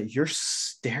fact is that you're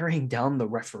staring down the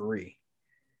referee.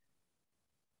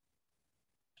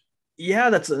 Yeah,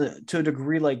 that's to a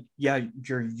degree like, yeah,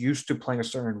 you're used to playing a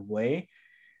certain way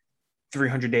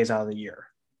 300 days out of the year,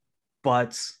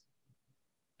 but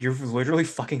you're literally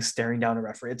fucking staring down a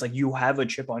referee. It's like you have a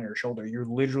chip on your shoulder. You're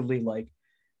literally like,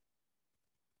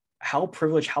 how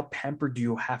privileged, how pampered do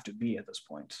you have to be at this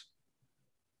point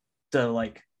to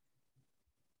like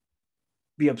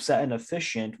be upset and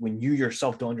efficient when you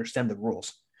yourself don't understand the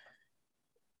rules?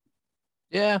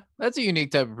 Yeah, that's a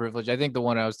unique type of privilege. I think the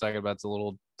one I was talking about is a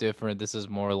little different. This is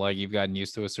more like you've gotten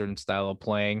used to a certain style of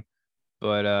playing.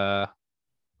 But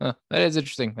that is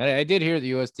interesting. I did hear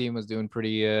the US team was doing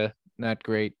pretty not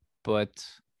great, but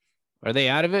are they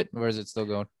out of it or is it still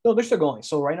going? No, they're still going.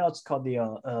 So right now it's called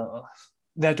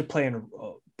they have to play in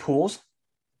pools,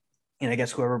 and I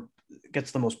guess whoever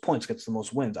gets the most points gets the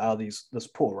most wins out of this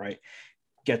pool, right?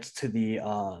 Gets to the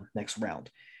next round.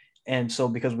 And so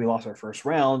because we lost our first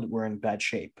round, we're in bad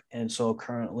shape. And so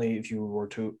currently, if you were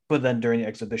to, but then during the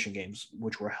exhibition games,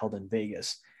 which were held in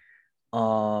Vegas,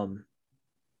 um,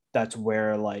 that's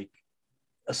where like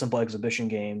a simple exhibition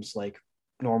games, like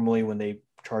normally when they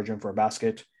charge in for a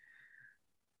basket,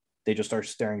 they just start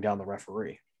staring down the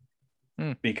referee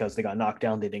because they got knocked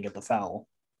down, they didn't get the foul.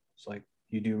 It's like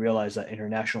you do realize that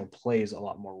international play is a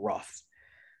lot more rough.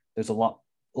 There's a lot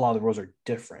of the rules are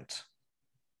different.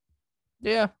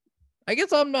 Yeah. I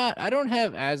guess I don't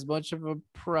have as much of a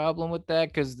problem with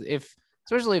that because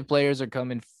especially if players are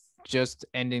coming just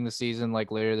ending the season like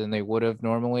later than they would have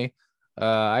normally,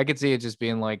 I could see it just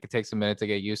being like it takes a minute to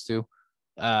get used to.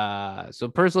 So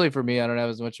personally for me, I don't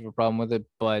have as much of a problem with it,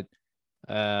 but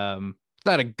it's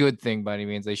not a good thing by any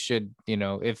means. They should, you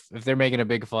know, if they're making a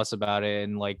big fuss about it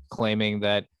and like claiming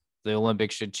that the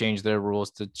Olympics should change their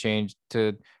rules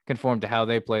to conform to how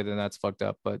they play, then that's fucked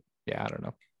up. But yeah, I don't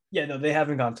know. Yeah, no, they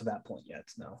haven't gone to that point yet.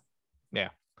 No. Yeah.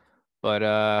 But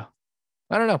I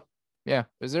don't know. Yeah.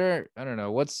 Is there I don't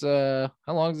know. What's how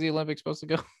long is the Olympics supposed to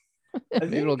go? I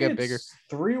Maybe it'll think get bigger. it's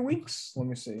 3 weeks. Let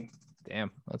me see.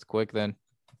 Damn, that's quick then.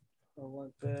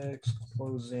 Olympics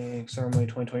closing ceremony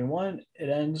 2021. It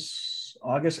ends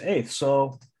August 8th.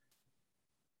 So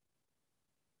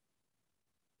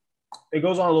it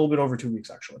goes on a little bit over 2 weeks,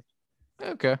 actually.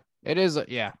 Okay. It is.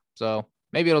 Yeah. So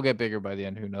maybe it'll get bigger by the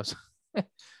end. Who knows? Yeah,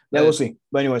 we'll see.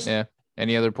 But anyways, yeah.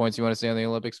 Any other points you want to say on the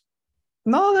Olympics?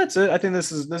 no, that's it. I think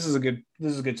this is a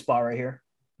good spot right here.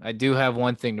 I do have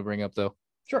one thing to bring up though.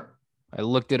 Sure. I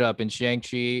looked it up, and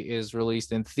Shang-Chi is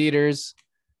released in theaters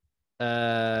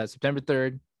September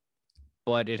 3rd,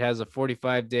 but it has a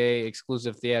 45-day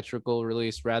exclusive theatrical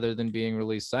release rather than being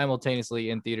released simultaneously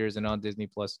in theaters and on Disney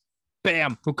Plus.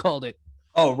 Bam! Who called it?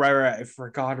 Oh, right. I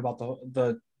forgot about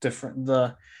the different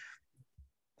the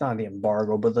not the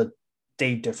embargo, but the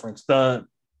date difference. The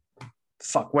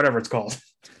fuck, whatever it's called.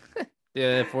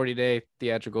 Yeah, 40-day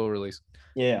theatrical release.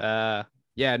 Yeah.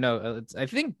 Yeah, no, I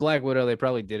think Black Widow, they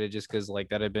probably did it just because like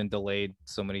that had been delayed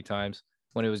so many times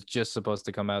when it was just supposed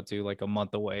to come out to like a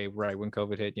month away, right when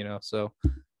COVID hit, you know. So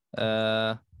but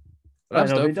I I'm know they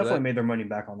stoked for definitely that. made their money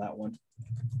back on that one.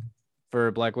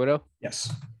 For Black Widow.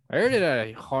 Yes. I heard it had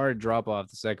a hard drop off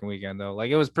the second weekend though.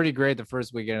 Like it was pretty great the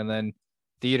first weekend, and then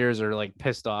theaters are like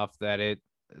pissed off that it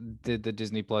did the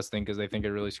Disney Plus thing because they think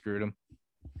it really screwed them.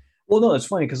 Well, no, it's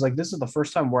funny because like this is the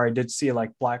first time where I did see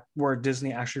like where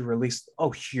Disney actually released. Oh,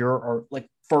 here are like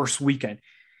first weekend.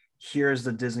 Here's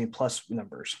the Disney Plus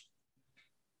numbers.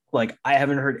 Like I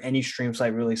haven't heard any stream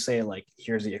site really say like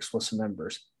here's the explicit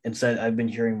numbers. Instead, I've been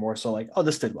hearing more so like, oh,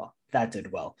 this did well, that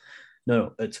did well.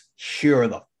 No, it's here are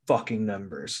the fucking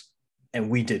numbers, and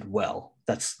we did well.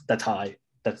 That's how it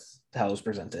was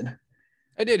presented.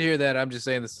 I did hear that. I'm just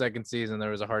saying the second season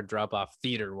there was a hard drop off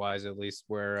theater wise, at least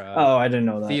where Oh, I didn't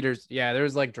know that. theaters, yeah, there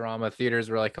was like drama. Theaters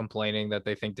were like complaining that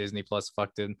they think Disney Plus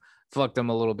fucked them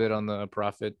a little bit on the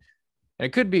profit. And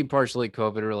it could be partially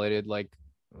COVID related, like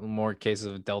more cases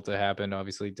of Delta happened,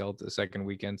 obviously Delta second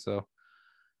weekend. So,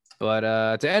 but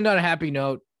to end on a happy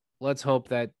note, let's hope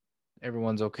that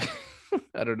everyone's okay.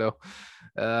 I don't know.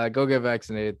 Go get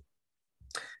vaccinated.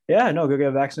 Yeah, no, go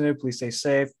get vaccinated. Please stay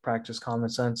safe. Practice common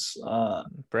sense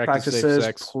Practice safe practices.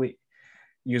 sex. Please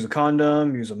use a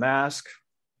condom. Use a mask.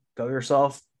 Go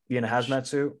yourself. Be in a hazmat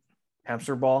suit.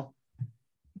 Hamster ball.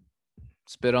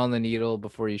 Spit on the needle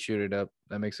before you shoot it up.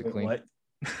 That makes it Wait, clean.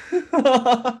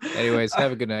 what? Anyways,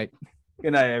 have a good night.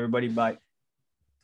 Good night, everybody. Bye.